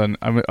all of a sudden,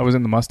 I was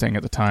in the Mustang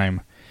at the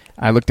time.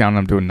 I look down, and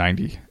I'm doing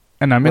 90.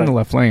 And I'm in the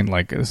left lane,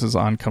 like, this is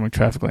oncoming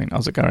traffic lane. I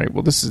was like, all right,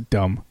 well, this is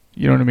dumb.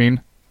 You know what I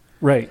mean?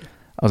 Right.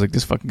 I was like,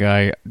 this fucking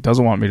guy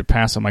doesn't want me to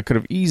pass him. I could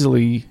have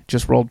easily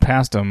just rolled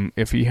past him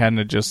if he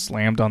hadn't just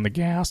slammed on the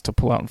gas to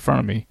pull out in front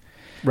of me.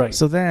 Right.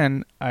 So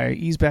then I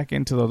ease back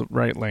into the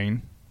right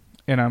lane,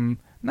 and I'm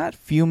not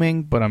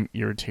fuming, but I'm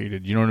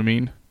irritated. You know what I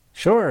mean?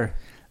 Sure.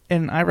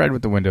 And I ride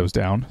with the windows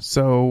down.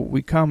 So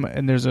we come,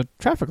 and there's a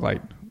traffic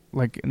light,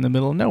 like in the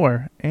middle of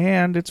nowhere,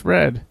 and it's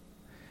red.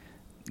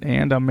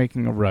 And I'm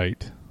making a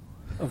right.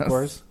 Of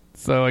course.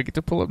 So I get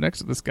to pull up next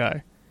to this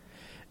guy.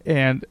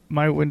 And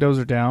my windows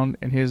are down,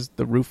 and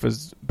the roof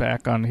is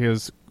back on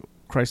his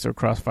Chrysler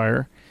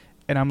Crossfire.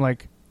 And I'm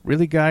like,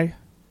 really, guy?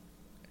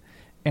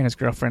 And his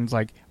girlfriend's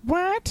like,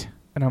 what?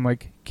 And I'm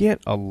like,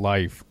 get a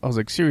life. I was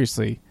like,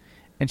 seriously?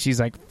 And she's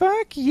like,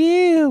 fuck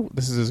you.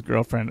 This is his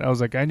girlfriend. I was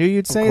like, I knew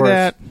you'd say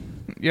that.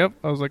 Yep.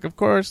 I was like, of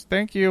course.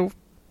 Thank you.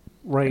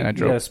 Right. And I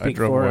drove, you gotta speak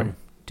for him,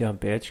 dumb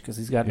bitch, because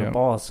he's got no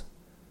balls.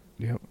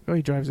 Yeah. Oh,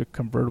 he drives a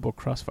convertible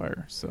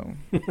Crossfire, so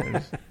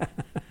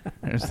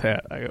there's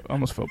that. I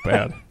almost felt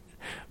bad.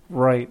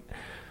 Right.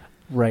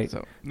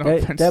 So,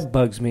 that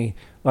bugs me.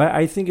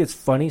 I think it's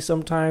funny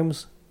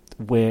sometimes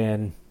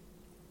when,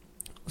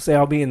 say,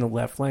 I'll be in the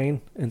left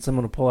lane and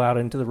someone will pull out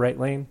into the right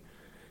lane,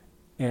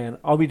 and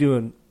I'll be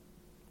doing,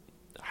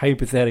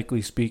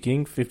 hypothetically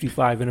speaking,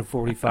 55 and a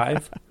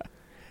 45,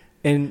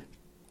 and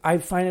I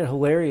find it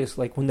hilarious,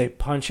 like when they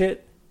punch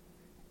it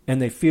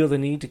and they feel the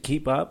need to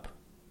keep up.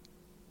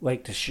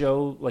 Like to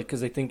show, like,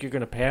 because they think you're going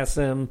to pass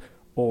them,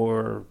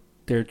 or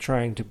they're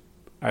trying to,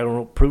 I don't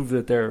know, prove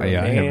that they're a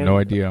man. I have no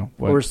idea.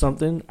 Or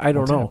something. I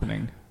don't know.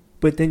 Happening.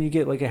 But then you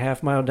get like a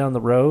half mile down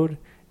the road,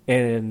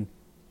 and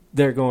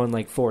they're going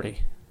like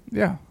 40.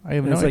 Yeah, I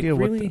have no idea.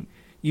 Like, really?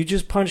 You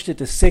just punched it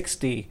to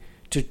 60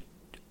 to,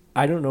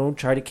 I don't know,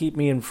 try to keep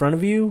me in front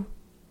of you?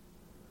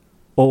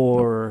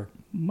 Or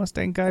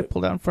Mustang guy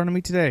pulled out in front of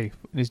me today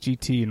in his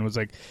GT and was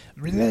like,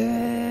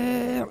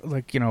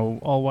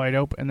 all wide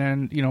open.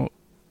 And then,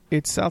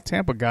 it's South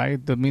Tampa guy.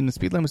 The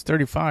speed limit's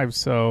 35,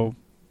 so...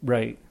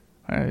 Right.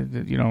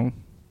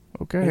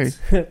 Okay.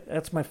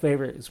 That's my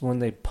favorite, is when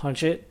they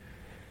punch it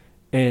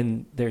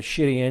and their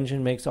shitty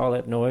engine makes all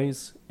that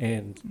noise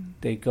and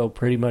they go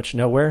pretty much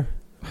nowhere.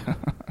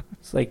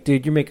 It's like,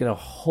 dude, you're making a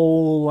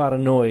whole lot of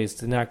noise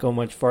to not go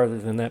much farther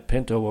than that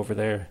Pinto over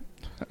there.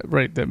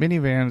 Right, that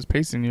minivan is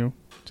pacing you,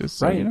 just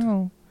so you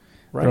know.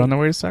 Right. They're on their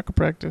way to soccer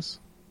practice.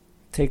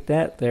 Take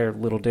that there,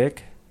 little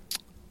dick.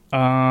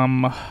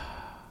 Our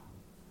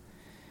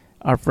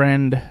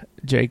friend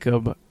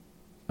Jacob,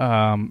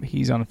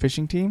 he's on a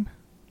fishing team.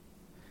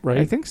 Right.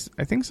 I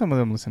think some of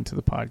them listen to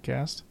the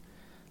podcast.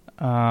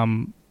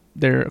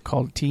 They're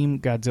called Team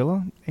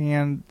Godzilla,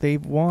 and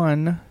they've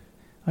won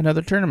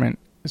another tournament.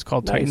 It's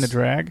called Nice. Tighten the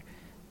Drag.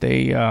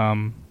 They,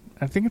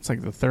 I think it's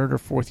like the third or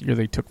fourth year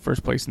they took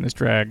first place in this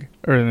drag,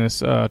 or in this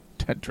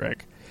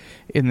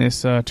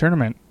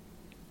tournament.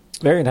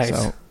 Very nice.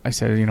 So I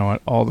said, you know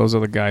what? All those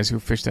other guys who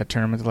fished that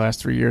tournament the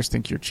last 3 years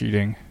think you're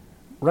cheating.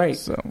 Right.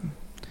 So,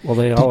 well,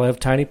 they all have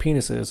tiny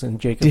penises, and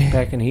Jacob's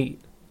packing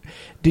heat.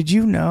 Did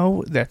you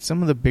know that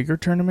some of the bigger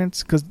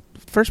tournaments, because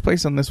first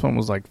place on this one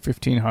was like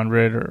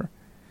 1,500,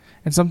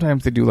 and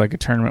sometimes they do like a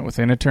tournament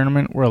within a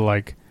tournament where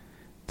like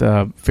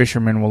the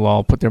fishermen will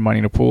all put their money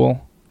in a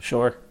pool.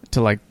 Sure.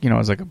 To like,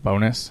 as like a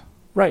bonus.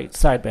 Right,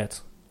 side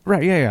bets.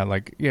 Right, yeah.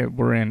 Like,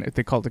 we're in,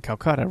 they call it the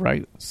Calcutta,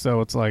 right?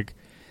 So it's like,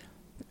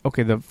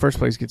 okay, the first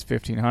place gets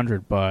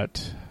 1,500,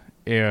 but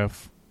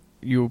if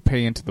you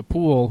pay into the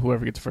pool,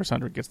 whoever gets the first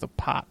 100 gets the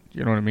pot.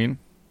 You know what I mean?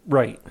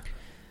 Right.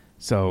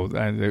 So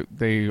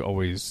they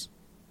always,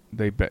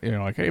 they bet,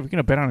 like, hey, if you're going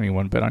to bet on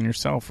anyone, bet on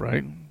yourself,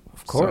 right?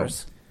 Of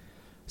course. So,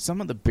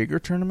 some of the bigger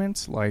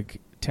tournaments, like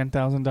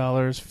 $10,000,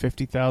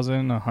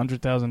 $50,000,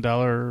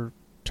 $100,000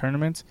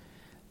 tournaments,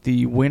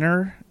 the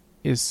winner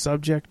is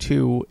subject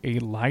to a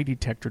lie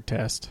detector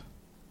test.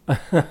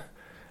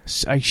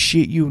 I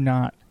shit you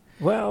not.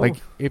 Well, like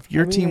if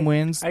your team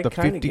wins, I the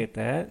kind of 50, get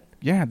that.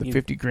 Yeah, the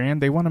 50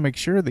 grand. They want to make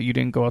sure that you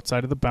didn't go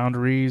outside of the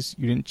boundaries.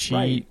 You didn't cheat.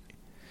 Right.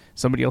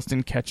 Somebody else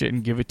didn't catch it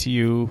and give it to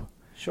you.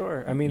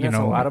 Sure. I mean, that's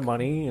a lot of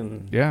money,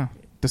 and yeah,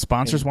 the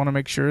sponsors want to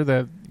make sure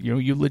that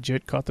you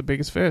legit caught the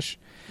biggest fish.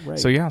 Right.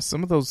 So yeah,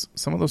 some of those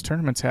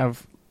tournaments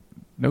have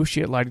no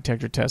shit lie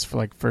detector tests for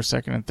like first,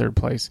 second, and third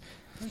place.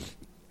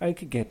 I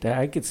could get that.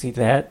 I could see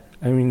that.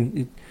 I mean,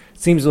 it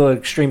seems a little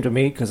extreme to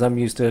me because I'm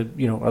used to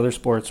other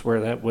sports where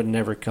that would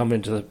never come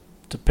into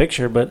the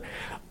picture. But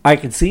I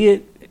could see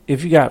it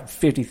if you got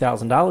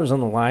 $50,000 on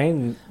the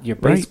line. You're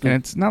basically right,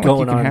 and it's not like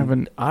you can have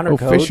an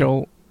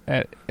official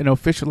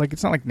code. Like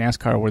it's not like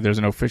NASCAR where there's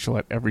an official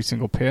at every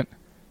single pit.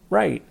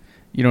 Right.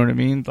 You know what I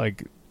mean?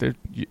 Like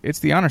it's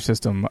the honor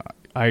system.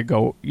 I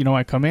go,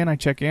 I come in, I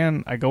check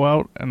in, I go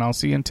out, and I'll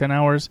see you in 10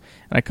 hours,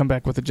 and I come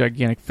back with a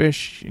gigantic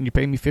fish, and you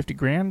pay me 50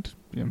 grand?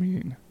 I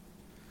mean...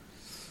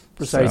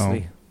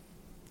 Precisely. So,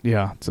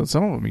 yeah, so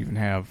some of them even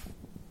have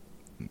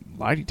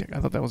lie detector.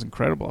 I thought that was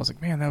incredible. I was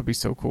like, man, that would be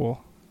so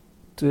cool.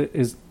 Do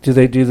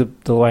they do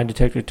the lie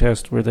detector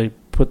test where they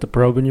put the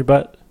probe in your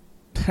butt?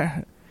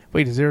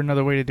 Wait, is there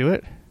another way to do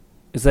it?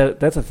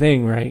 That's a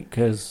thing, right?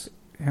 Because...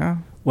 Yeah.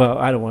 Well,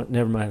 I don't want...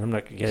 Never mind, I'm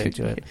not going to get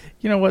into it.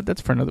 You know what?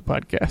 That's for another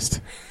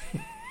podcast.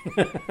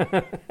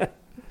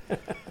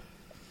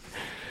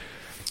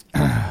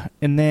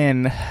 And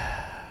then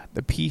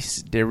the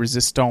piece de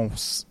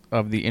resistance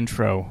of the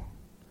intro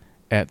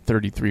at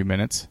 33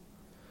 minutes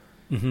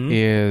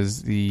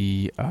is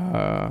the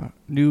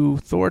new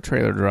Thor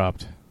trailer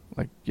dropped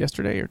like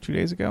yesterday or 2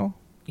 days ago.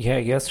 Yeah,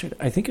 yesterday.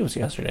 I think it was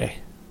yesterday.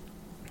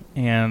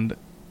 And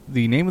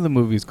the name of the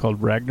movie is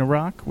called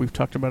Ragnarok. We've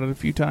talked about it a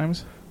few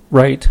times.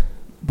 Right.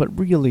 But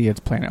really, it's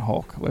Planet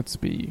Hulk. Let's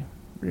be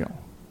real.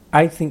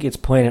 I think it's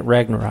Planet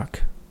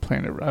Ragnarok.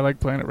 I like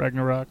Planet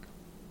Ragnarok.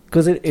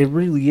 Because it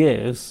really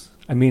is.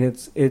 I mean,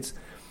 it's...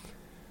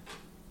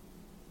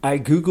 I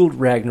Googled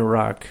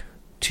Ragnarok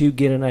to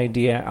get an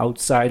idea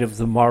outside of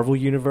the Marvel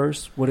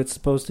Universe, what it's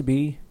supposed to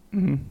be.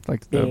 Mm-hmm.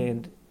 Like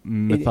the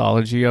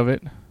mythology of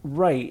it.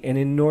 Right. And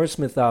in Norse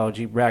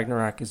mythology,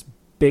 Ragnarok is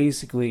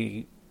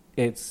basically...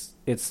 It's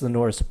the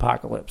Norse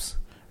apocalypse.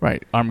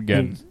 Right.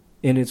 Armageddon.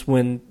 And it's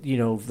when,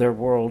 their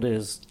world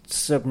is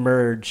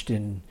submerged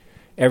and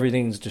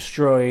everything's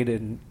destroyed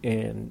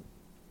and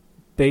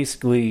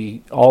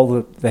basically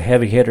all the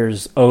heavy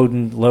hitters,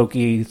 Odin,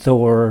 Loki,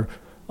 Thor,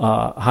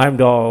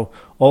 Heimdall,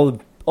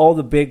 all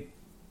the big,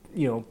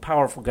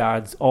 powerful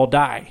gods all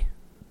die.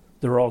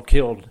 They're all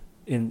killed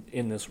in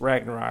this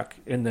Ragnarok,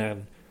 and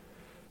then,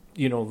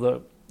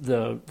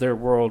 their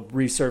world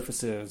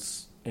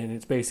resurfaces and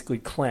it's basically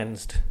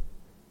cleansed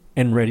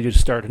and ready to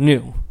start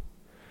anew.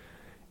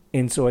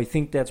 And so I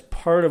think that's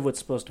part of what's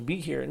supposed to be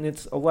here. And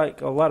it's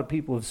like a lot of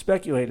people have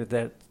speculated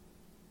that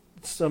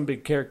some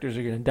big characters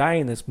are going to die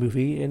in this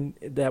movie, and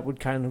that would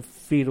kind of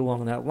feed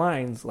along that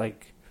lines.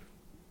 Like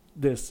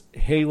this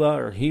Hela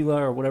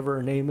or whatever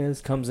her name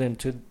is comes in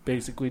to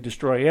basically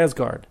destroy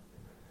Asgard.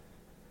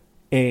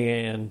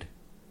 And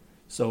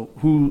so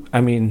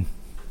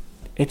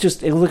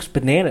It looks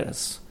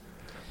bananas.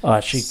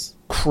 She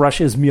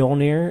crushes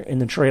Mjolnir in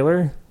the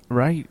trailer,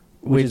 right?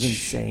 Which is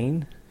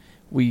insane.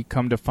 We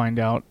come to find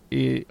out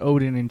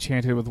Odin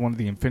enchanted with one of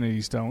the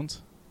Infinity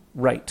Stones.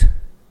 Right.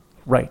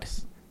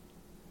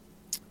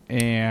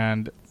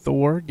 And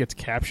Thor gets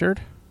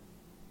captured.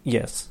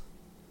 Yes.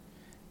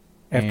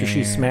 After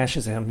she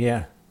smashes him,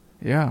 yeah.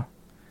 Yeah.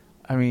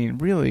 I mean,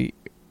 really,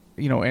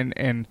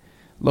 and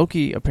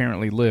Loki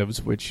apparently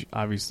lives, which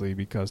obviously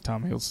because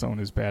Tom Hiddleston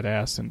is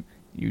badass, and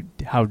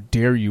how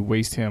dare you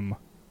waste him?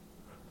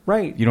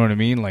 Right. You know what I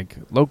mean? Like,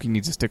 Loki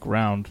needs to stick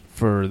around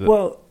for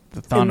the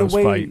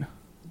Thanos fight.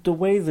 The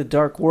way the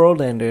Dark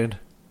World ended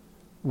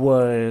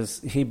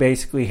was he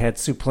basically had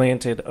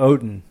supplanted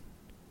Odin,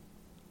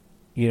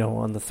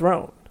 on the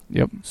throne.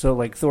 Yep. So,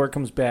 like, Thor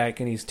comes back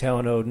and he's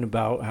telling Odin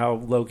about how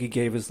Loki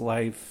gave his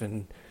life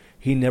and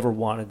he never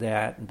wanted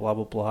that and blah,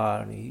 blah,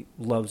 blah. And he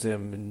loves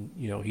him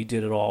and, he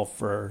did it all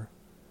for,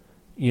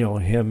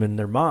 him and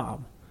their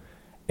mom.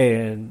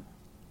 And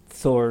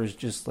Thor's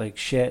just like,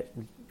 shit,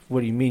 what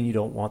do you mean you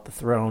don't want the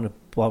throne? And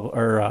blah, blah,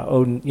 or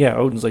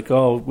Odin's like,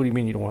 oh, what do you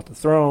mean you don't want the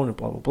throne? And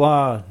blah, blah,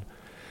 blah. And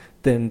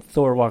then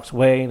Thor walks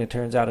away and it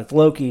turns out it's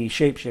Loki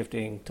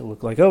shape-shifting to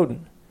look like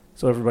Odin.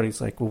 So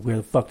everybody's like, well, where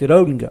the fuck did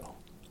Odin go?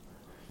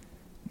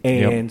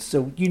 And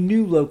so you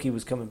knew Loki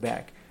was coming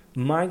back.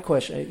 My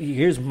question,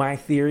 here's my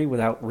theory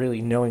without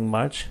really knowing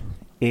much,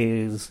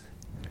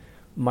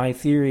 my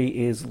theory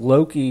is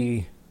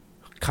Loki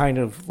kind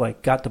of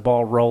like got the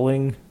ball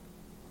rolling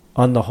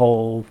on the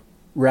whole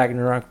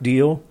Ragnarok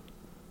deal,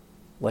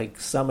 like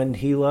summoned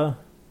Hela.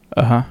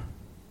 Uh-huh.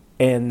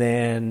 And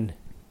then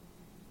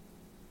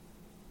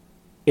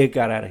it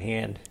got out of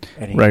hand.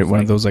 And right, one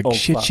of those like,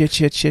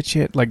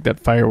 shit, like that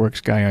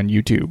fireworks guy on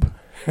YouTube.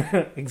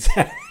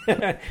 Exactly.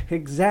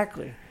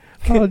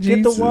 Oh,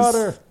 Get the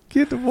water.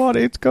 Get the water.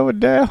 It's going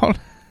down.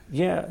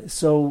 Yeah.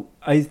 So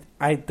I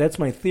that's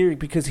my theory,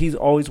 because he's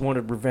always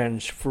wanted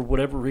revenge for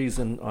whatever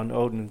reason on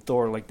Odin and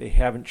Thor. Like, they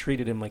haven't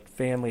treated him like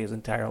family his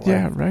entire life.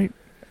 Yeah. Right.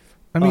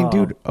 I mean,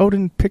 dude,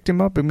 Odin picked him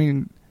up. I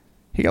mean,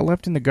 he got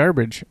left in the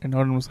garbage, and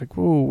Odin was like,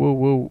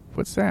 "Whoa,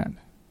 what's that?"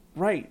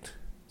 Right.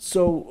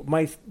 So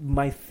my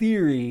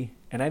theory,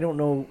 and I don't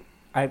know,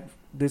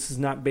 this is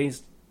not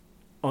based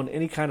on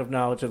any kind of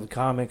knowledge of the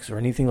comics or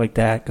anything like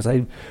that, because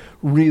I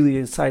really,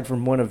 aside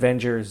from one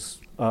Avengers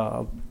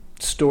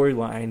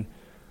storyline,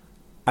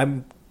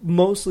 I'm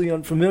mostly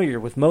unfamiliar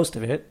with most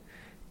of it.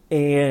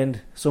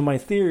 And so my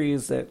theory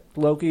is that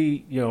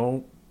Loki,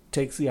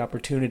 takes the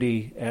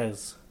opportunity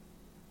as,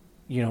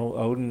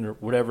 Odin or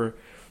whatever,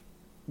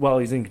 while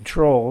he's in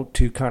control,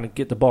 to kind of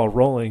get the ball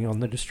rolling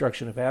on the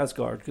destruction of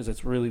Asgard, because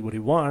that's really what he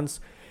wants.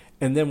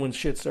 And then when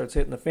shit starts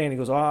hitting the fan, he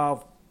goes,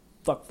 oh,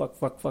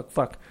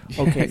 fuck.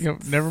 Okay,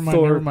 never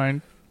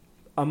mind.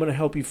 I'm going to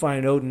help you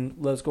find Odin.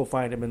 Let's go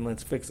find him and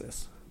let's fix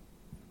this.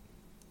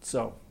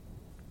 So,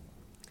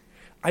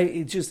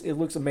 it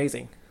looks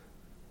amazing.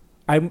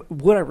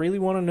 What I really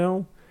want to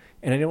know,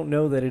 and I don't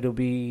know that it'll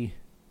be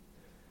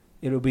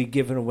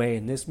given away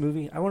in this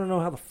movie, I want to know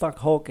how the fuck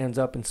Hulk ends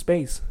up in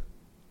space.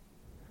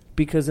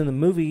 Because in the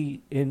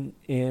movie, in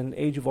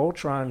Age of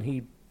Ultron,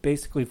 he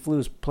basically flew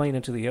his plane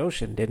into the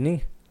ocean, didn't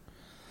he?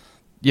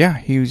 Yeah,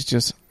 he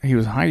was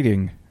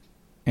hiding.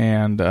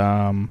 And,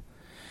 I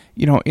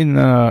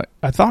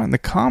thought in the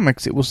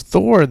comics it was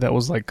Thor that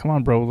was like, come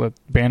on, bro,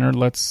 Banner,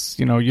 let's,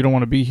 you don't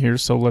want to be here,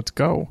 so let's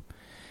go.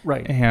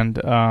 Right. And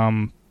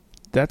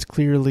that's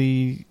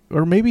clearly,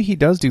 or maybe he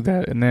does do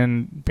that, and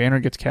then Banner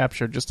gets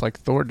captured just like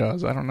Thor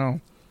does. I don't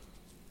know.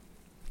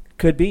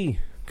 Could be,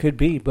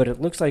 but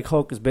it looks like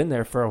Hulk has been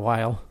there for a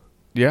while.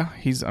 Yeah,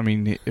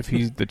 if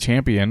he's the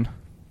champion.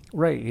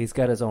 Right, he's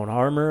got his own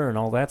armor and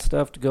all that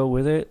stuff to go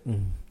with it.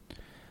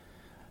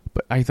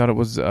 But I thought it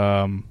was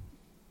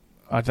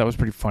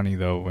pretty funny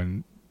though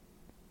when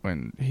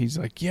he's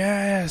like,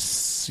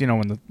 yes,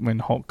 when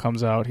Hulk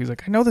comes out, he's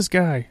like, I know this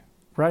guy.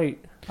 Right,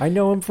 I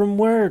know him from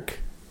work.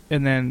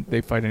 And then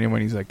they fight anyway,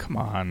 and he's like, come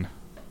on.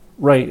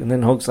 Right, and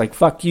then Hulk's like,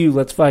 fuck you,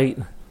 let's fight.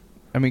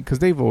 I mean, because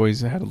they've always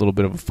had a little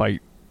bit of a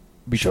fight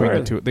between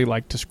the two. They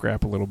like to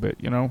scrap a little bit,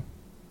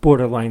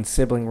 Borderline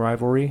sibling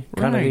rivalry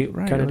kind of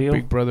deal.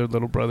 Big brother,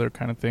 little brother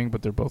kind of thing,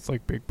 but they're both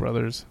like big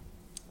brothers.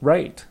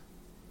 Right.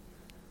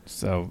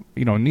 So,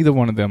 neither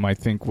one of them, I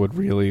think, would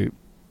kill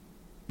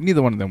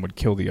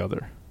the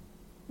other.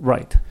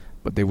 Right.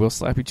 But they will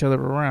slap each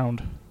other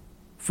around.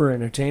 For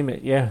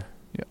entertainment, yeah.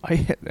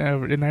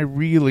 And I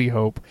really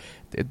hope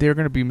that they're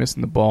going to be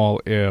missing the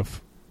ball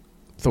if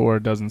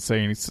Thor doesn't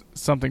say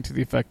something to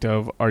the effect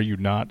of, are you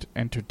not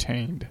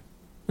entertained?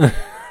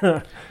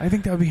 I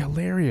think that would be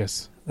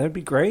hilarious. That'd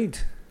be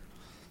great.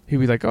 He'd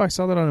be like, oh, I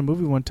saw that on a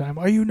movie one time.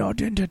 Are you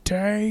not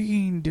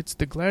entertained? It's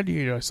the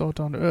Gladiator. I saw it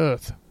on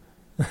Earth.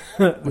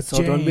 I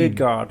saw it on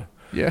Midgard.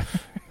 Yeah.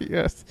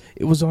 Yes.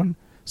 It was on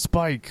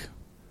Spike.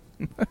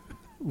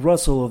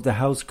 Russell of the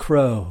House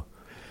Crow.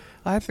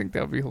 I think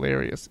that would be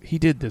hilarious. He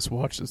did this.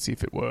 Watch and see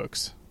if it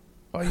works.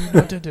 Are you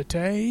not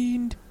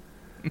entertained?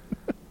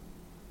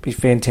 Be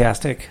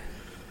fantastic.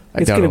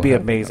 It's going to be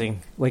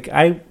amazing. Like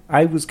I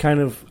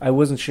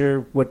wasn't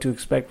sure what to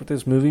expect with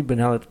this movie, but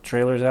now that the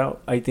trailer's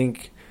out, I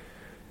think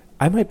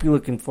I might be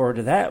looking forward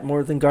to that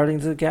more than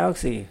Guardians of the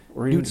Galaxy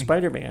or even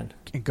Spider-Man.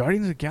 And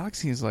Guardians of the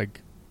Galaxy is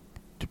like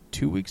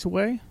 2 weeks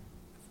away?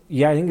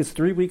 Yeah, I think it's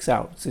 3 weeks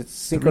out. It's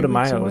Cinco de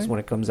Mayo is when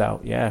it comes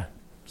out. Yeah.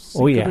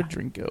 Cinco de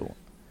Drinko.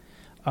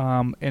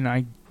 And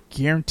I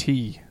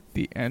guarantee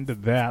the end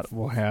of that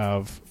will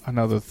have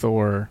another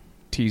Thor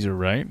teaser,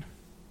 right?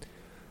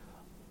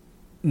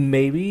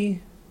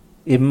 Maybe.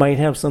 It might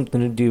have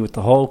something to do with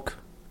the Hulk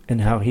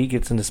and how he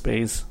gets into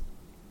space.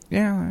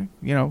 Yeah,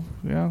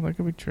 that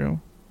could be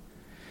true.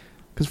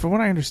 Because from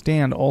what I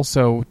understand,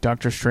 also,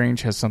 Doctor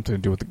Strange has something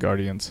to do with the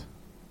Guardians.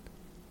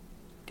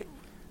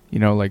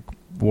 Like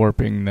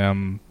warping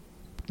them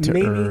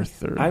to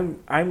Earth. Or...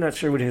 I'm not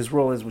sure what his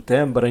role is with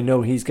them, but I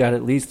know he's got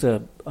at least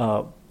a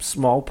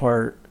small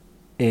part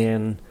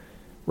in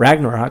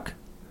Ragnarok.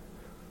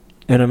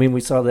 And I mean,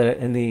 we saw that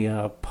in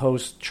the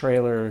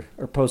post-trailer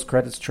or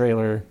post-credits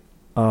trailer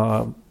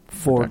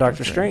for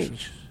Doctor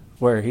Strange,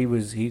 where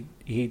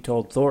he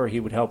told Thor he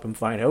would help him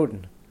find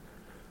Odin.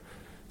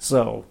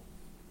 So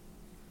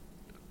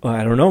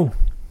I don't know.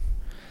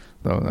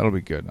 Though that'll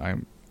be good.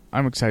 I'm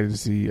excited to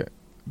see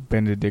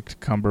Benedict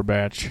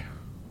Cumberbatch,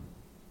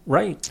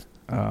 right?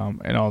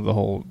 And all the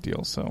whole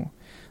deal. So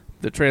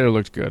the trailer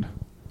looks good.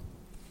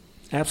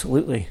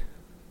 Absolutely.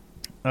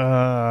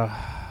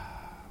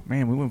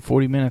 Man, we went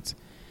 40 minutes.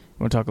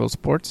 You want to talk a little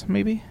sports,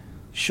 maybe?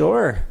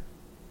 Sure.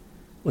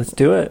 Let's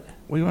do it.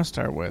 What do you want to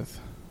start with?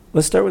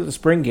 Let's start with the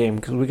spring game,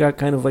 because we got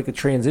kind of like a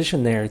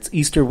transition there. It's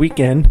Easter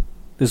weekend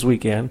this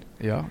weekend.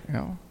 Yeah.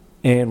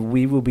 And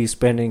we will be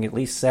spending at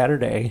least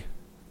Saturday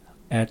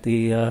at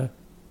the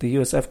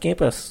USF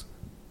campus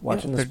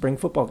watching the spring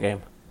football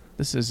game.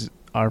 This is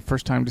our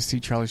first time to see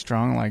Charlie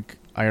Strong, like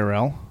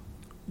IRL.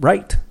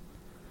 Right.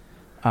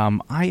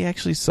 I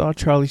actually saw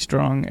Charlie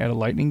Strong at a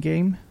Lightning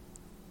game.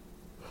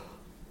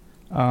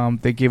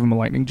 They gave him a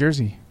Lightning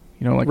jersey.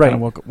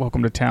 Kind of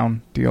welcome to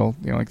town deal.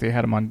 Like they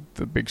had him on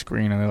the big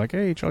screen, and they're like,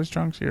 "Hey, Charlie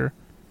Strong's here."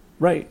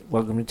 Right.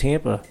 Welcome to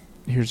Tampa.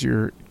 Here's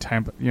your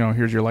Tampa.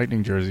 Here's your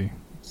Lightning jersey.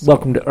 So,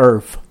 welcome to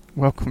Earth.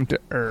 Welcome to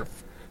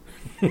Earth.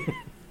 But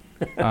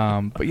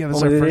yeah, this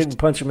is our first. They didn't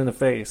punch him in the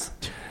face.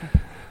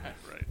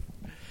 Right.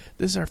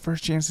 This is our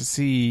first chance to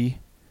see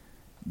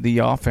the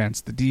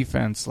offense, the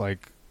defense,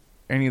 like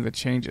any of the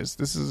changes.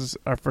 This is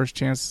our first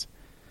chance.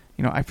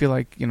 I feel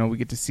like, we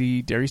get to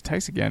see Darius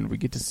Tice again. We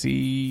get to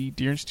see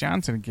Dearness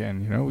Johnson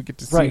again. We get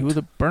to see who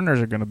the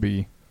burners are going to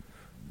be.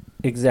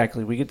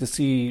 Exactly. We get to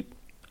see,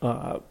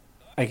 I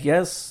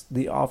guess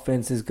the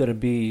offense is going to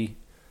be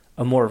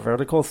a more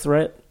vertical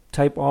threat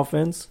type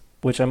offense,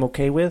 which I'm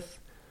okay with.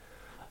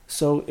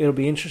 So it'll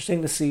be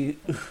interesting to see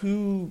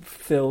who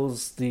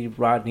fills the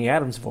Rodney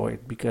Adams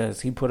void, because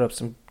he put up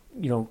some,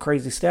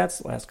 crazy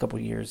stats the last couple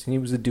of years, and he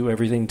was a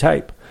do-everything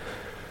type.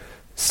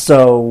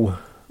 So...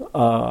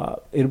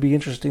 it'll be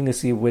interesting to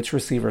see which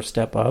receivers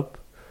step up,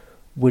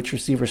 which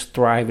receivers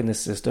thrive in the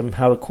system,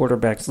 how the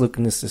quarterbacks look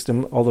in the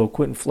system. Although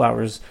Quentin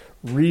Flowers,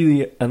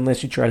 really,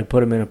 unless you try to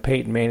put him in a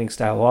Peyton Manning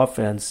style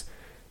offense,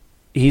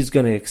 he's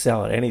going to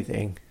excel at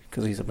anything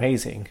because he's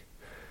amazing.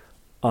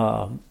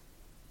 So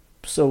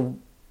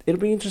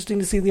it'll be interesting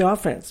to see the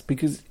offense,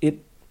 because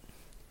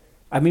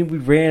we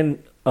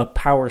ran a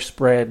power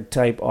spread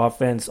type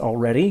offense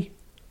already,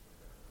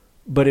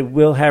 but it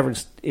will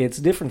have its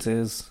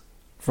differences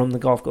from the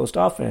Gulf Coast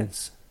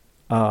offense.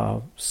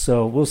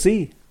 So we'll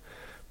see.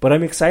 But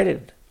I'm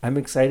excited.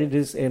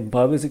 And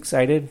Bub is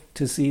excited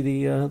to see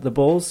the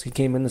Bulls. He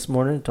came in this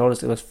morning and told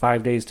us it was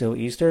 5 days till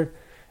Easter.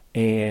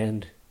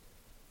 And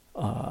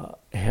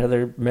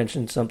Heather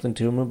mentioned something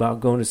to him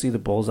about going to see the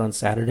Bulls on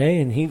Saturday,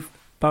 and he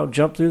about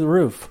jumped through the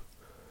roof.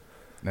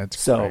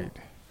 That's great.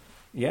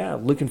 Yeah,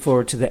 looking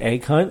forward to the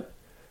egg hunt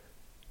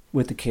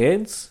with the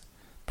kids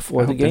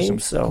before the game.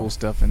 Some cool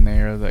stuff in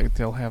there.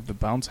 They'll have the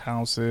bounce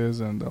houses,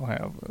 and they'll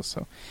have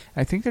so.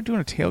 I think they're doing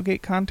a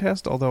tailgate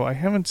contest, although I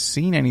haven't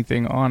seen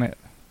anything on it.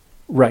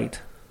 Right.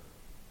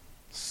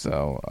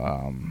 So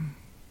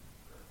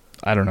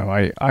I don't know.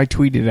 I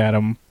tweeted at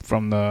them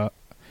from the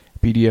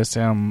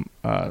BDSM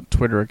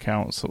Twitter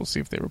account, so we'll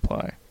see if they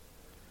reply.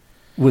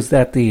 Was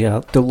that the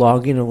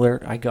login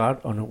alert I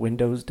got on a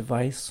Windows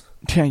device?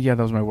 Yeah,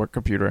 that was my work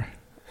computer.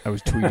 I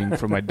was tweeting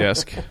from my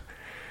desk.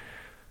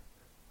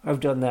 I've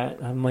done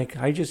that. I'm like,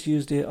 I just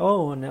used it.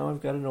 Oh, and now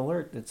I've got an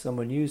alert that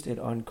someone used it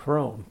on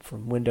Chrome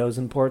from Windows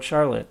in Port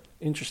Charlotte.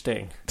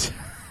 Interesting.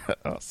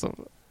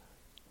 Awesome.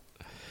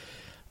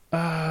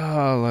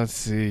 Let's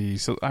see.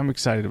 So I'm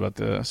excited about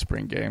the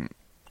spring game.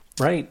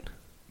 Right.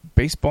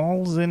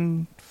 Baseball's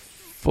in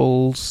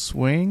full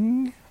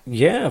swing.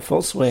 Yeah,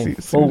 full swing.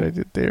 See what I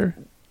did there?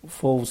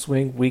 Full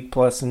swing, week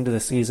plus into the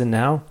season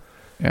now.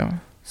 Yeah.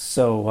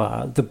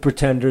 So the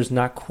Pretenders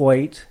not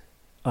quite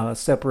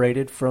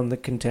separated from the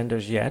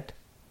Contenders yet,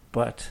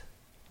 but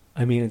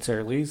it's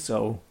early,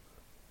 so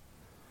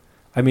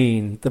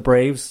the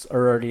Braves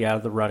are already out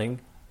of the running,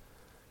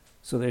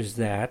 so there's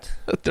that.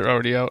 They're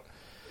already out.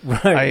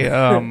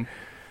 Right.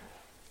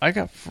 I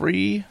got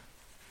free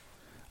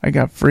I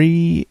got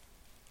free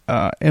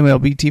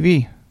MLB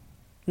TV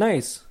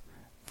Nice.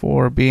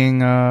 for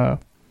being a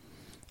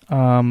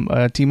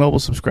T-Mobile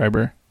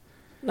subscriber.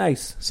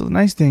 Nice. So the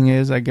nice thing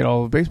is I get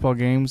all the baseball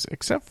games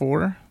except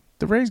for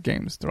the Rays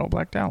games. They're all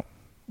blacked out.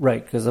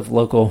 Right, because of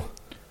local.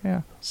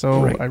 Yeah.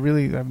 So Right. I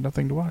really have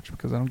nothing to watch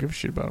because I don't give a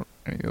shit about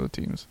any other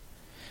teams.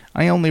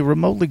 I only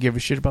remotely give a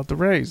shit about the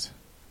Rays.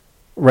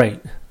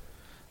 Right.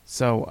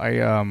 So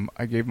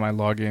I gave my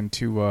login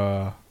to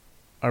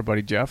our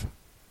buddy Jeff,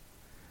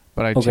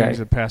 but I Okay. changed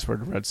the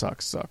password to Red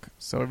Sox suck.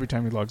 So every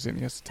time he logs in,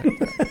 he has to type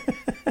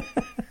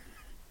that.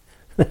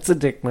 That's a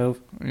dick move.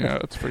 Yeah,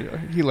 it's pretty.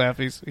 He laughed.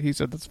 He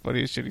said that's the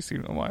funniest shit he's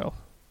seen in a while.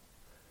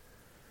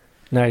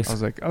 Nice.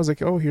 I was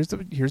like, oh, here's the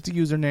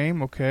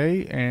username,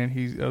 okay,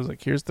 and I was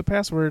like, here's the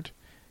password,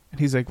 and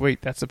he's like,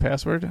 wait, that's the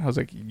password? I was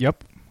like,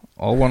 yep,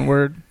 all one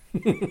word.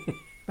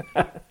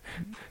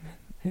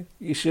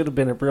 You should have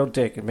been a real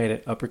dick and made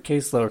it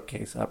uppercase,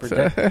 lowercase,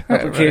 uppercase,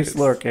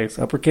 lowercase,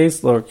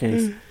 uppercase,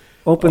 lowercase.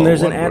 Open, All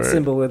there's an one at word.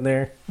 symbol in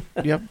there.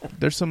 Yep,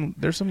 there's some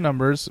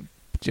numbers,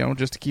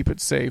 just to keep it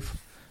safe.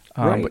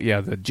 Right. But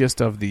yeah, the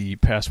gist of the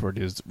password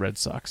is Red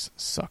Sox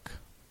suck.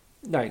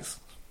 Nice.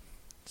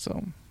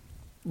 So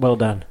Well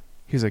done.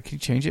 he's like, can you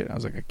change it? I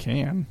was like, I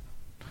can.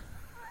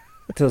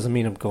 It doesn't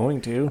mean I'm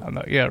going to. I'm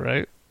not. Yeah,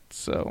 right.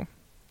 So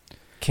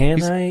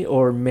Can I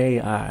or may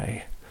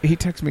I? he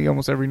texts me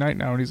almost every night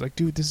now, and he's like,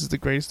 dude, this is the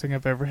greatest thing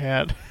I've ever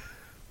had.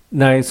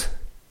 Nice.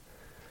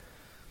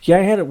 Yeah,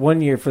 I had it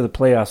 1 year for the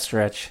playoff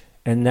stretch,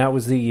 and that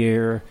was the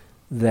year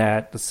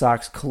that the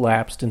Sox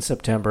collapsed in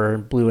September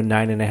and blew a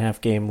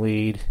 9.5 game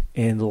lead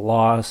and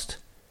lost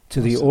to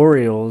the Awesome.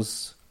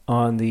 Orioles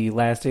on the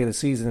last day of the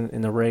season,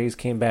 and the Rays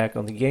came back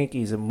on the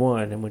Yankees and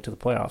won and went to the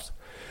playoffs.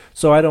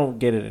 So I don't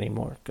get it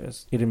anymore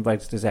because it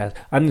invites disaster.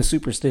 I'm the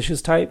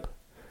superstitious type.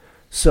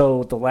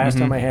 So the last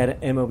time I had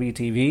MLB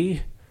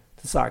TV,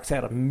 the Sox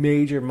had a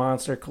major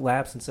monster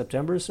collapse in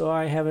September, so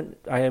I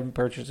haven't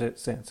purchased it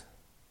since.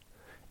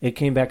 It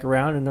came back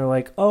around, and they're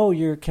like, "Oh,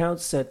 your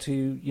account's set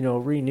to,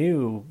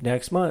 renew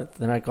next month."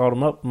 And I called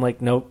them up. I'm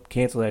like, "Nope,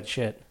 cancel that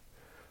shit."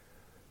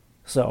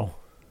 So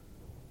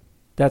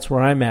that's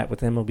where I'm at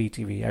with MLB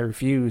TV. I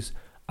refuse.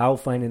 I'll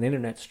find an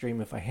internet stream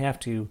if I have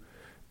to,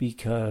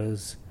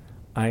 because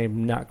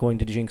I'm not going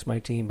to jinx my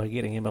team by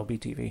getting MLB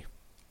TV.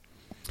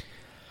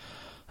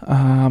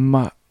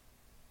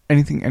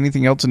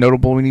 Anything else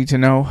notable we need to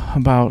know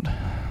about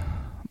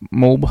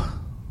MOB?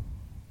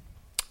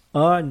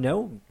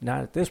 No,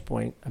 not at this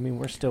point. I mean,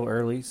 we're still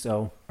early,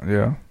 so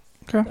Yeah.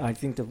 Okay. I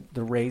think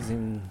the Rays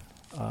and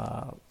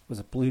was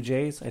it Blue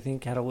Jays? I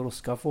think had a little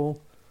scuffle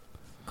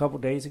a couple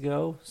days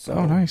ago. So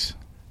Oh, nice.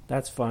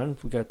 that's fun.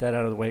 We got that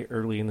out of the way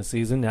early in the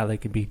season. Now they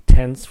can be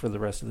tense for the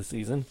rest of the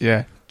season.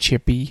 Yeah,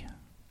 chippy.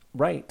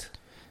 Right.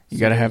 You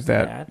got to have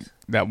there's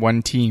that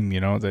one team,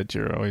 that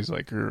you're always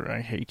like, I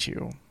hate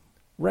you.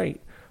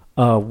 Right.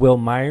 Will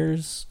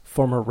Myers,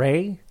 former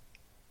Ray,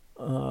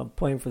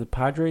 playing for the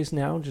Padres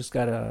now, just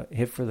got a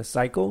hit for the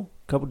cycle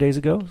a couple days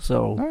ago.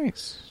 So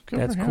Nice. Good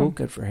that's for him. cool.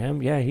 Good for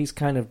him. Yeah, he's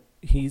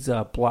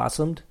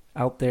blossomed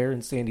out there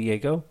in San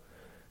Diego,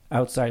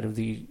 outside of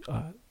the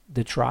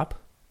Trop.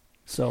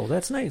 So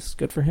that's nice.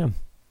 Good for him.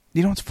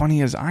 You know what's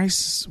funny is I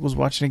was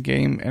watching a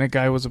game and a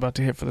guy was about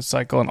to hit for the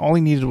cycle, and all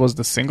he needed was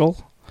the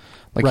single.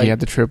 Like Right. he had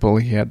the triple,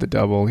 he had the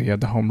double, he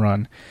had the home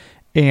run,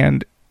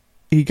 and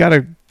he got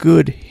a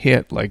good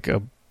hit, like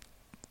a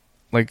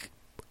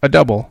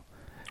double.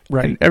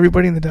 Right. And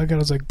everybody in the dugout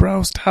was like,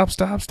 "Bro,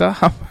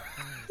 stop!"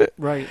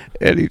 Right.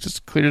 And he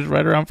just cleared it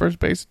right around first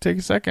base to take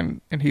a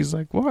second. And he's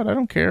like, "What? I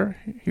don't care."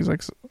 He's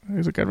like,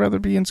 "I'd rather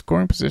be in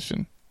scoring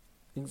position."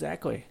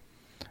 Exactly.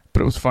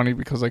 But it was funny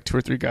because like 2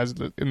 or 3 guys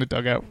in the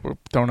dugout were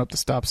throwing up the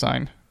stop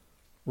sign.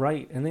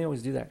 Right, and they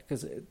always do that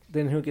because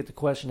then he'll get the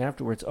question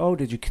afterwards. Oh,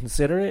 did you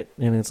consider it?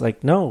 And it's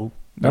like, no,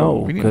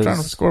 we need to try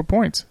to score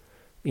points.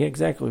 Yeah,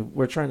 exactly.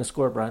 We're trying to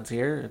score runs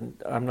here, and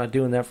I'm not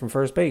doing that from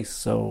first base.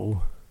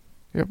 So,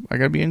 Yep, I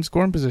got to be in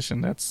scoring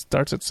position. That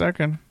starts at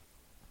second.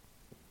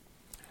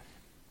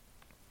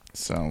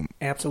 So,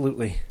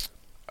 absolutely.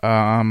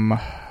 I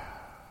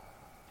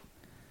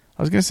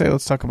was gonna say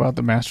let's talk about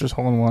the Masters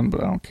hole-in-one,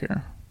 but I don't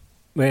care.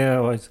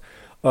 Well,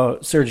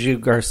 Sergio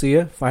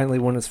Garcia finally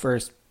won his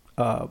first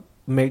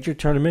major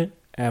tournament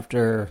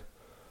after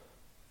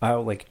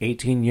like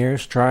 18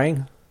 years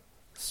trying.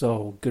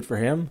 So good for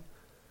him.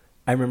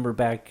 I remember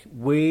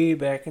way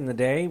back in the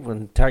day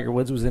when Tiger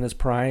Woods was in his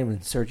prime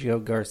and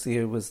Sergio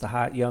Garcia was the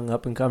hot young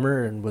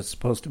up-and-comer and was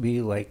supposed to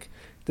be like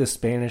the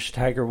Spanish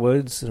Tiger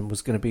Woods and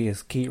was going to be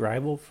his key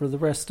rival for the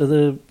rest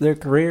of their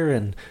career.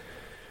 And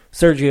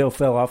Sergio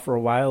fell off for a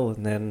while,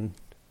 and then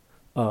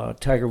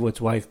Tiger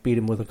Woods' wife beat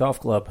him with a golf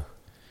club.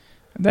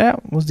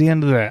 That was the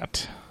end of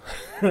that.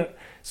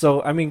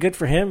 So, I mean, good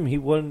for him. He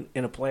won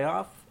in a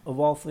playoff, of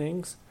all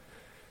things.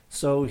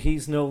 So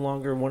he's no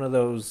longer one of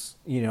those,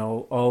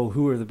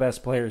 who are the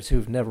best players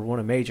who've never won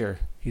a major.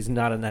 He's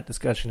not in that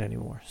discussion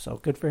anymore. So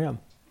good for him.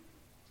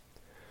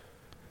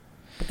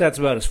 But that's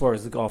about as far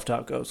as the golf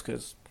talk goes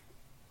because,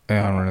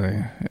 Yeah, I don't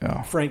really.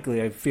 Yeah.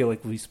 frankly, I feel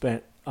like we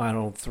spent I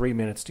don't know, 3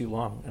 minutes too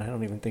long. I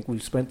don't even think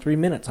we've spent 3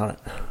 minutes on it.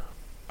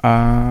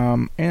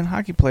 And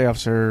hockey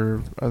playoffs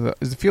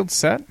is the field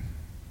set?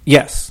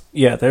 Yes.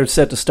 Yeah, they're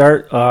set to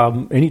start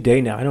any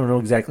day now. I don't know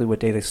exactly what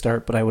day they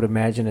start, but I would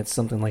imagine it's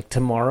something like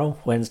tomorrow,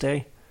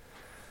 Wednesday.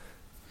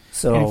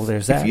 So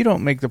there's that. If you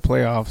don't make the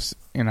playoffs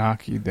in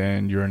hockey,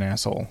 then you're an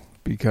asshole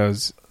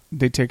because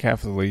they take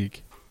half of the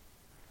league.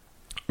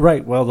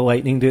 Right. Well, the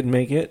Lightning didn't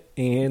make it,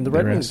 and the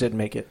Red Wings didn't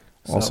make it.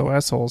 So. Also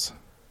assholes.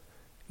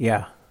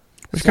 Yeah.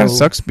 Which kind of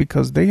sucks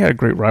because they had a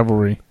great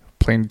rivalry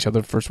playing each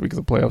other first week of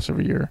the playoffs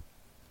every year.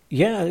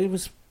 Yeah, it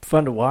was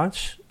fun to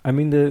watch. I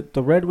mean, the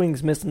Red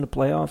Wings missing the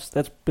playoffs,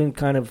 that's been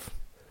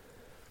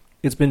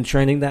it's been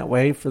trending that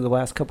way for the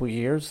last couple of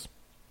years.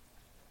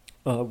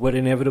 What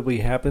inevitably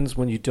happens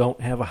when you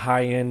don't have a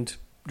high-end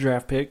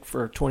draft pick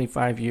for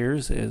 25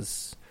 years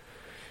is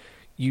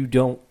you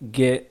don't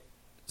get,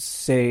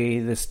 say,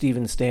 the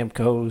Steven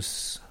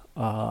Stamkos,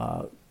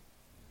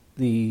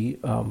 the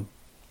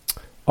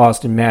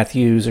Austin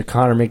Matthews or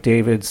Connor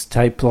McDavid's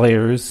type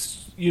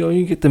players.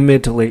 You get the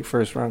mid to late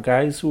first-round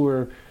guys who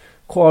are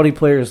quality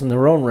players in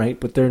their own right,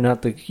 but they're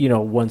not the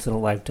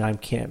once-in-a-lifetime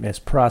can't-miss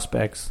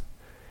prospects.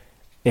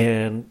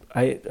 And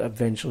I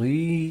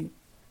eventually,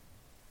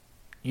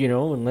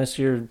 unless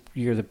you're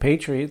the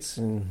Patriots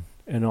and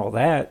all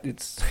that,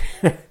 it's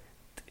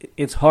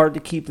it's hard to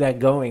keep that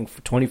going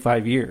for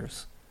 25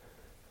 years.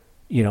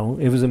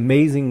 It was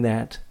amazing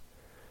that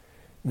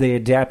they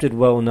adapted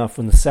well enough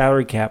when the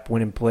salary cap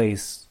went in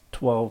place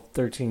 12,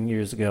 13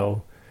 years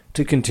ago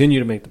to continue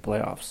to make the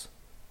playoffs.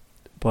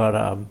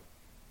 But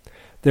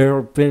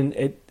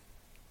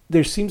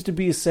there seems to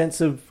be a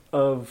sense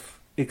of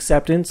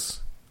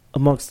acceptance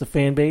amongst the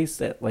fan base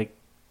that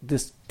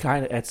this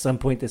kind of at some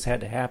point this had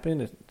to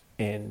happen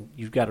and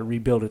you've got to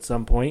rebuild at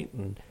some point.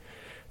 And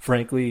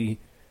frankly,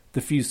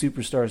 the few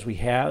superstars we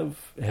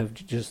have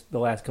just the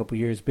last couple of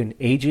years been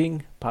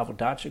aging. Pavel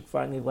Datsyuk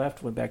finally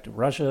left, went back to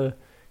Russia.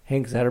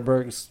 Hank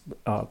Zetterberg's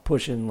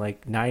pushing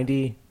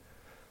 90.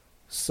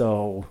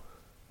 So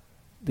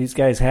these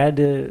guys had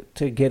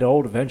to get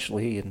old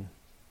eventually, and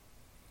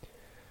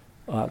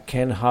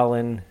Ken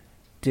Holland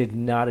did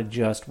not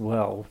adjust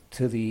well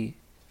to the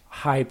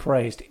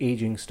high-priced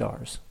aging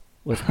stars.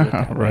 Let's put it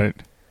that way.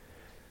 Right.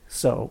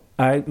 So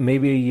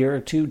maybe a year or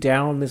two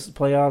down this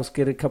playoffs,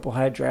 get a couple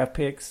high draft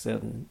picks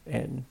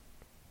and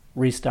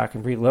restock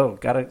and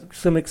reload. Got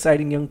some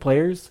exciting young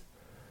players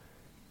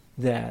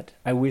that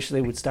I wish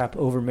they would stop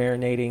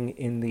over-marinating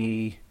in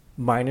the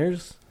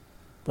minors.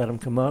 Let them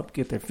come up,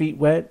 get their feet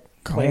wet,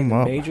 play in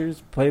the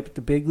majors, play up at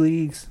the big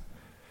leagues.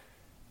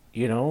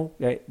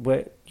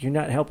 But you're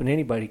not helping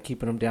anybody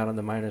keeping them down in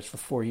the minors for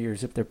 4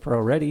 years if they're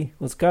pro-ready.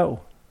 Let's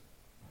go.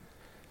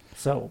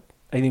 So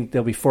I think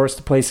they'll be forced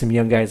to play some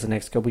young guys the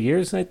next couple of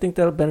years, and I think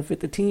that'll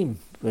benefit the team.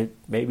 But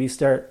maybe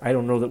I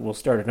don't know that we'll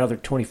start another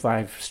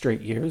 25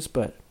 straight years,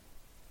 but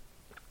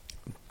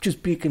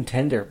just be a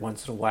contender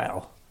once in a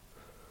while.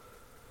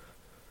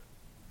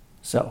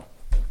 So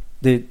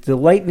the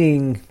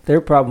Lightning, their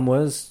problem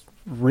was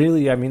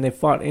really, they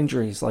fought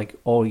injuries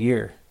all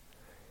year.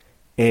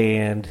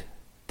 And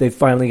they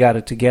finally got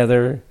it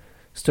together,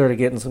 started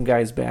getting some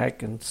guys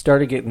back, and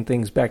started getting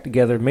things back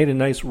together. Made a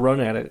nice run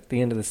at it at the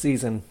end of the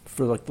season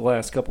for the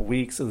last couple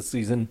weeks of the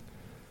season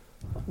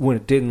when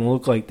it didn't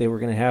look like they were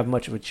going to have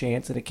much of a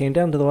chance. And it came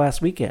down to the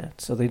last weekend.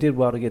 So they did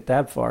well to get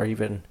that far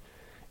even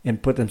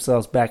and put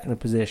themselves back in a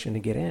position to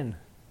get in.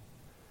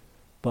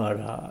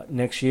 But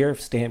next year, if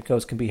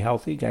Stamkos can be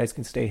healthy, guys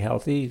can stay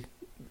healthy,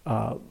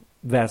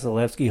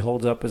 Vasilevsky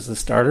holds up as the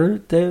starter,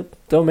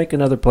 they'll make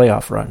another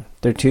playoff run.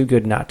 They're too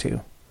good not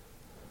to.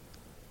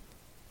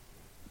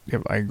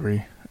 Yep, I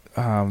agree.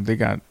 They've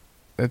got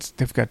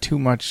too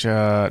much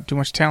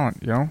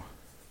talent,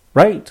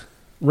 Right.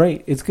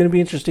 It's going to be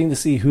interesting to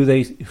see who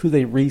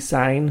they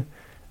re-sign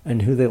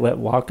and who they let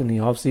walk in the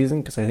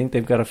offseason, because I think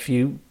they've got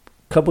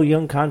couple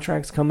young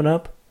contracts coming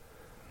up.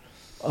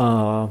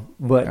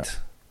 But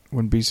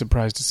wouldn't be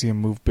surprised to see him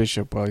move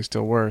Bishop while he's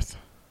still worth.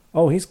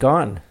 Oh, he's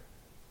gone.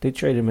 They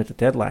traded him at the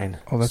deadline.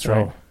 Oh, that's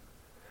right.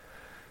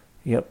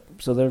 Yep.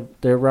 So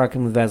they're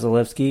rocking with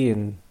Vasilevsky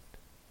and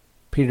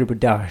Peter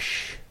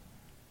Badash.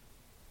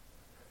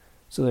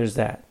 So there's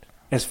that.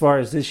 As far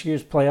as this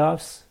year's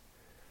playoffs,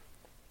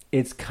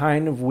 it's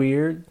kind of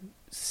weird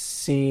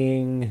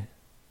seeing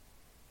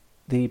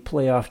the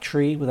playoff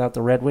tree without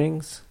the Red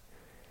Wings.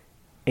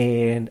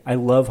 And I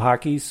love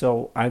hockey,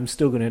 so I'm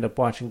still going to end up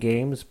watching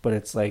games, but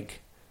it's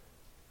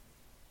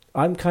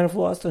I'm kind of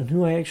lost on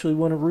who I actually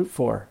want to root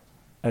for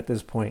at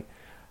this point.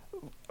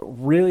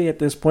 Really, at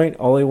this point,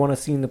 all I want to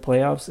see in the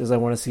playoffs is I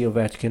want to see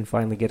Ovechkin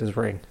finally get his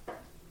ring.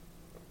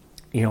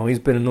 He's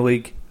been in the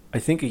league, I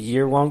think, a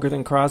year longer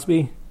than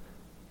Crosby.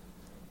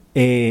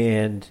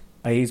 And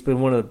he's been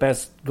one of the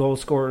best goal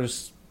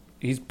scorers.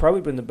 He's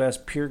probably been the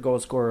best pure goal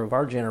scorer of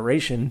our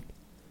generation.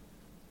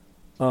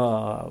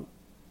 But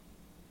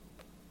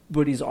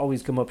he's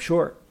always come up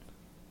short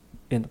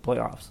in the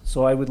playoffs.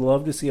 So I would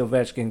love to see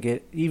Ovechkin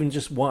get even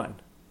just one.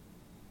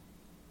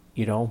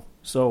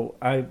 So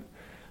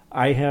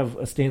I have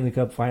a Stanley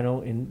Cup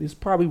final, and this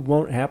probably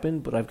won't happen,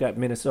 but I've got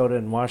Minnesota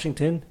and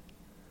Washington,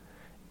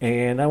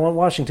 and I want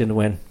Washington to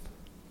win.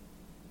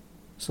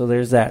 So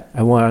there's that.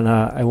 I want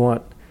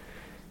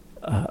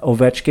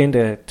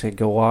Ovechkin to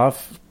go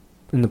off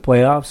in the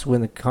playoffs,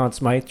 win the Conn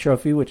Smythe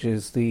Trophy, which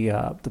is the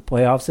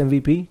playoffs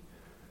MVP,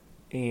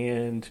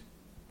 and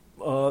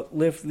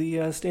lift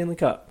the Stanley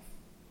Cup.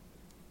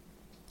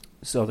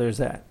 So there's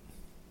that.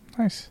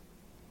 Nice.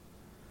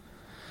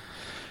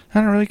 I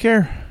don't really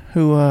care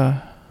who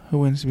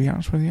wins, to be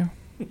honest with you.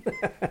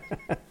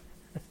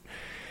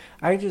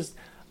 It's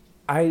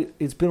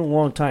been a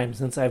long time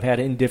since I've had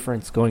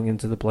indifference going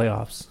into the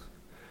playoffs.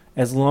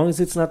 As long as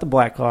it's not the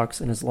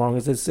Blackhawks and as long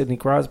as it's Sidney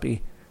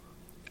Crosby,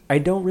 I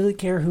don't really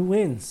care who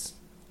wins.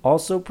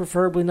 Also,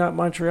 preferably not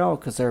Montreal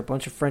because they're a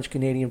bunch of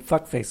French-Canadian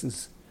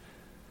fuckfaces.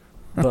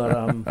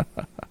 But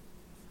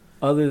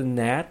other than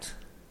that,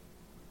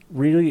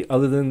 really,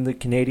 other than the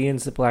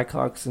Canadians, the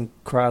Blackhawks, and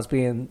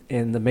Crosby and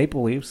the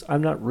Maple Leafs,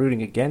 I'm not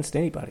rooting against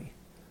anybody.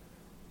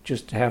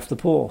 Just half the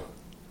pool.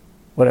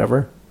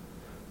 Whatever.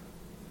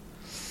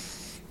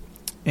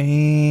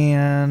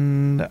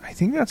 And I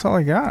think that's all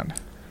I got.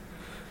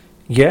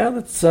 Yeah,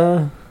 that's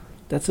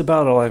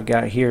about all I've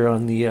got here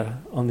on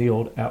the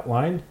old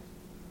outline.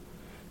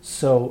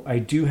 So I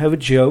do have a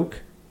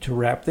joke to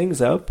wrap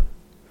things up.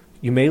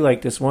 You may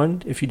like this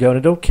one. If you don't, I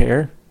don't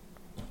care.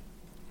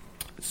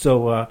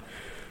 So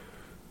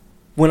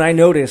when I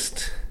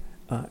noticed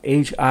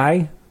age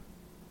I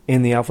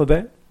in the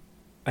alphabet,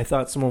 I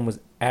thought someone was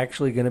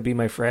actually going to be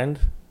my friend.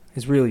 I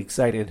was really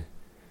excited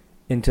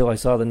until I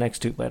saw the next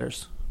two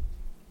letters.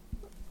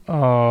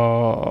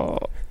 Oh.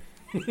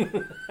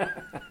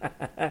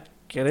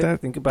 Get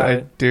it? Think about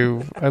it. I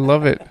do. I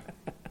love it.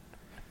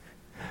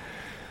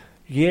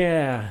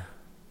 Yeah.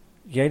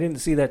 Yeah, I didn't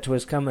see that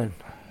twist coming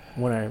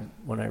when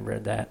I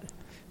read that.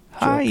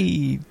 Hi,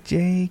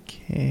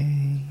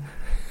 JK.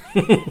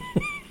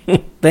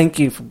 Thank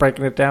you for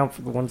breaking it down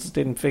for the ones that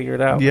didn't figure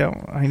it out. Yeah,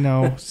 I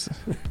know.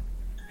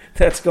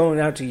 That's going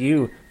out to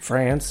you,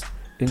 France,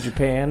 in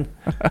Japan.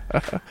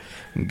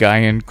 Guy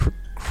in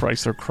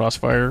Chrysler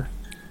Crossfire.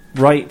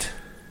 Right.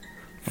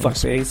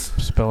 Fuckface.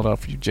 Spell it out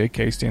for you.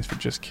 JK stands for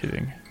just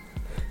kidding.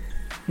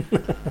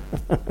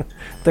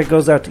 That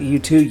goes out to you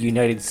too,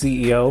 United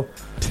CEO.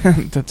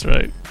 That's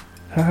right.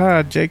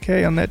 Haha,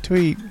 JK on that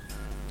tweet.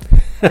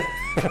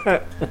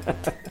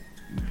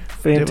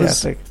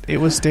 Fantastic. It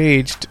was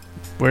staged.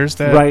 Where's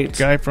that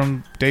guy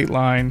from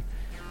Dateline?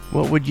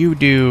 What would you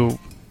do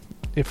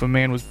if a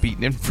man was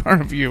beaten in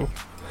front of you?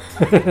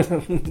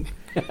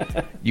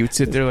 You'd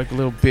sit there like a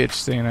little bitch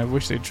saying, I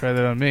wish they'd try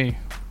that on me.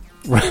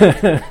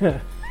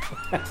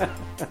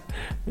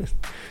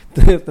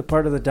 The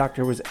part of the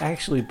doctor was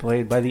actually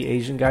played by the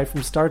Asian guy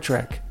from Star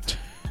Trek.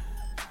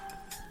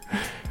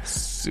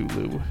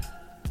 Sulu.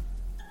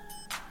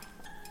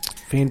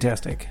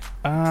 Fantastic.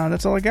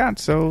 That's all I got.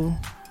 So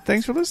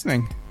thanks for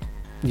listening.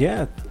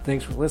 Yeah,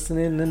 thanks for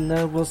listening,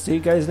 and we'll see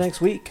you guys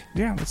next week.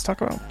 Yeah, let's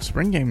talk about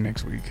spring game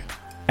next week.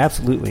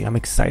 Absolutely, I'm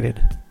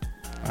excited.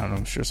 I don't know,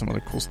 I'm sure some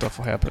other cool stuff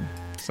will happen.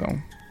 So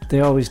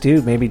they always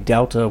do. Maybe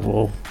Delta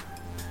will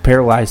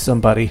paralyze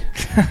somebody.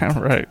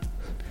 Right.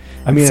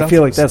 I mean, I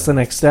feel like that's the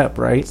next step,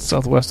 right?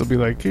 Southwest will be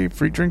like, hey,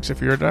 free drinks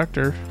if you're a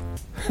doctor.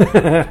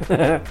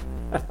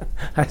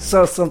 I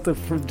saw something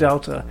from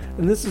Delta,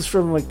 and this is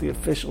from like the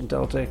official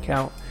Delta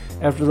account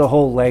after the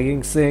whole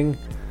leggings thing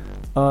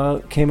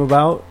came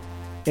about,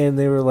 and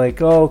they were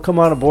like, oh, come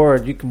on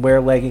aboard, you can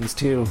wear leggings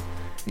too.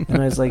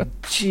 And I was like,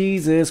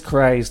 Jesus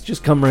Christ,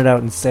 just come right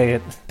out and say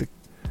it.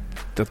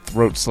 The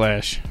throat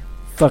slash.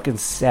 Fucking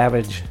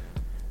savage.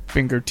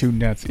 Finger to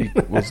nuts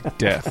equals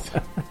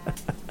death.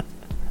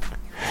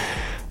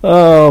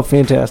 Oh,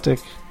 fantastic.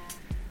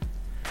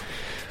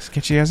 Let's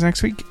catch you guys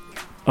next week.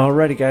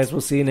 Alrighty, guys,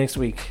 we'll see you next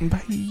week.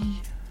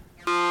 Bye.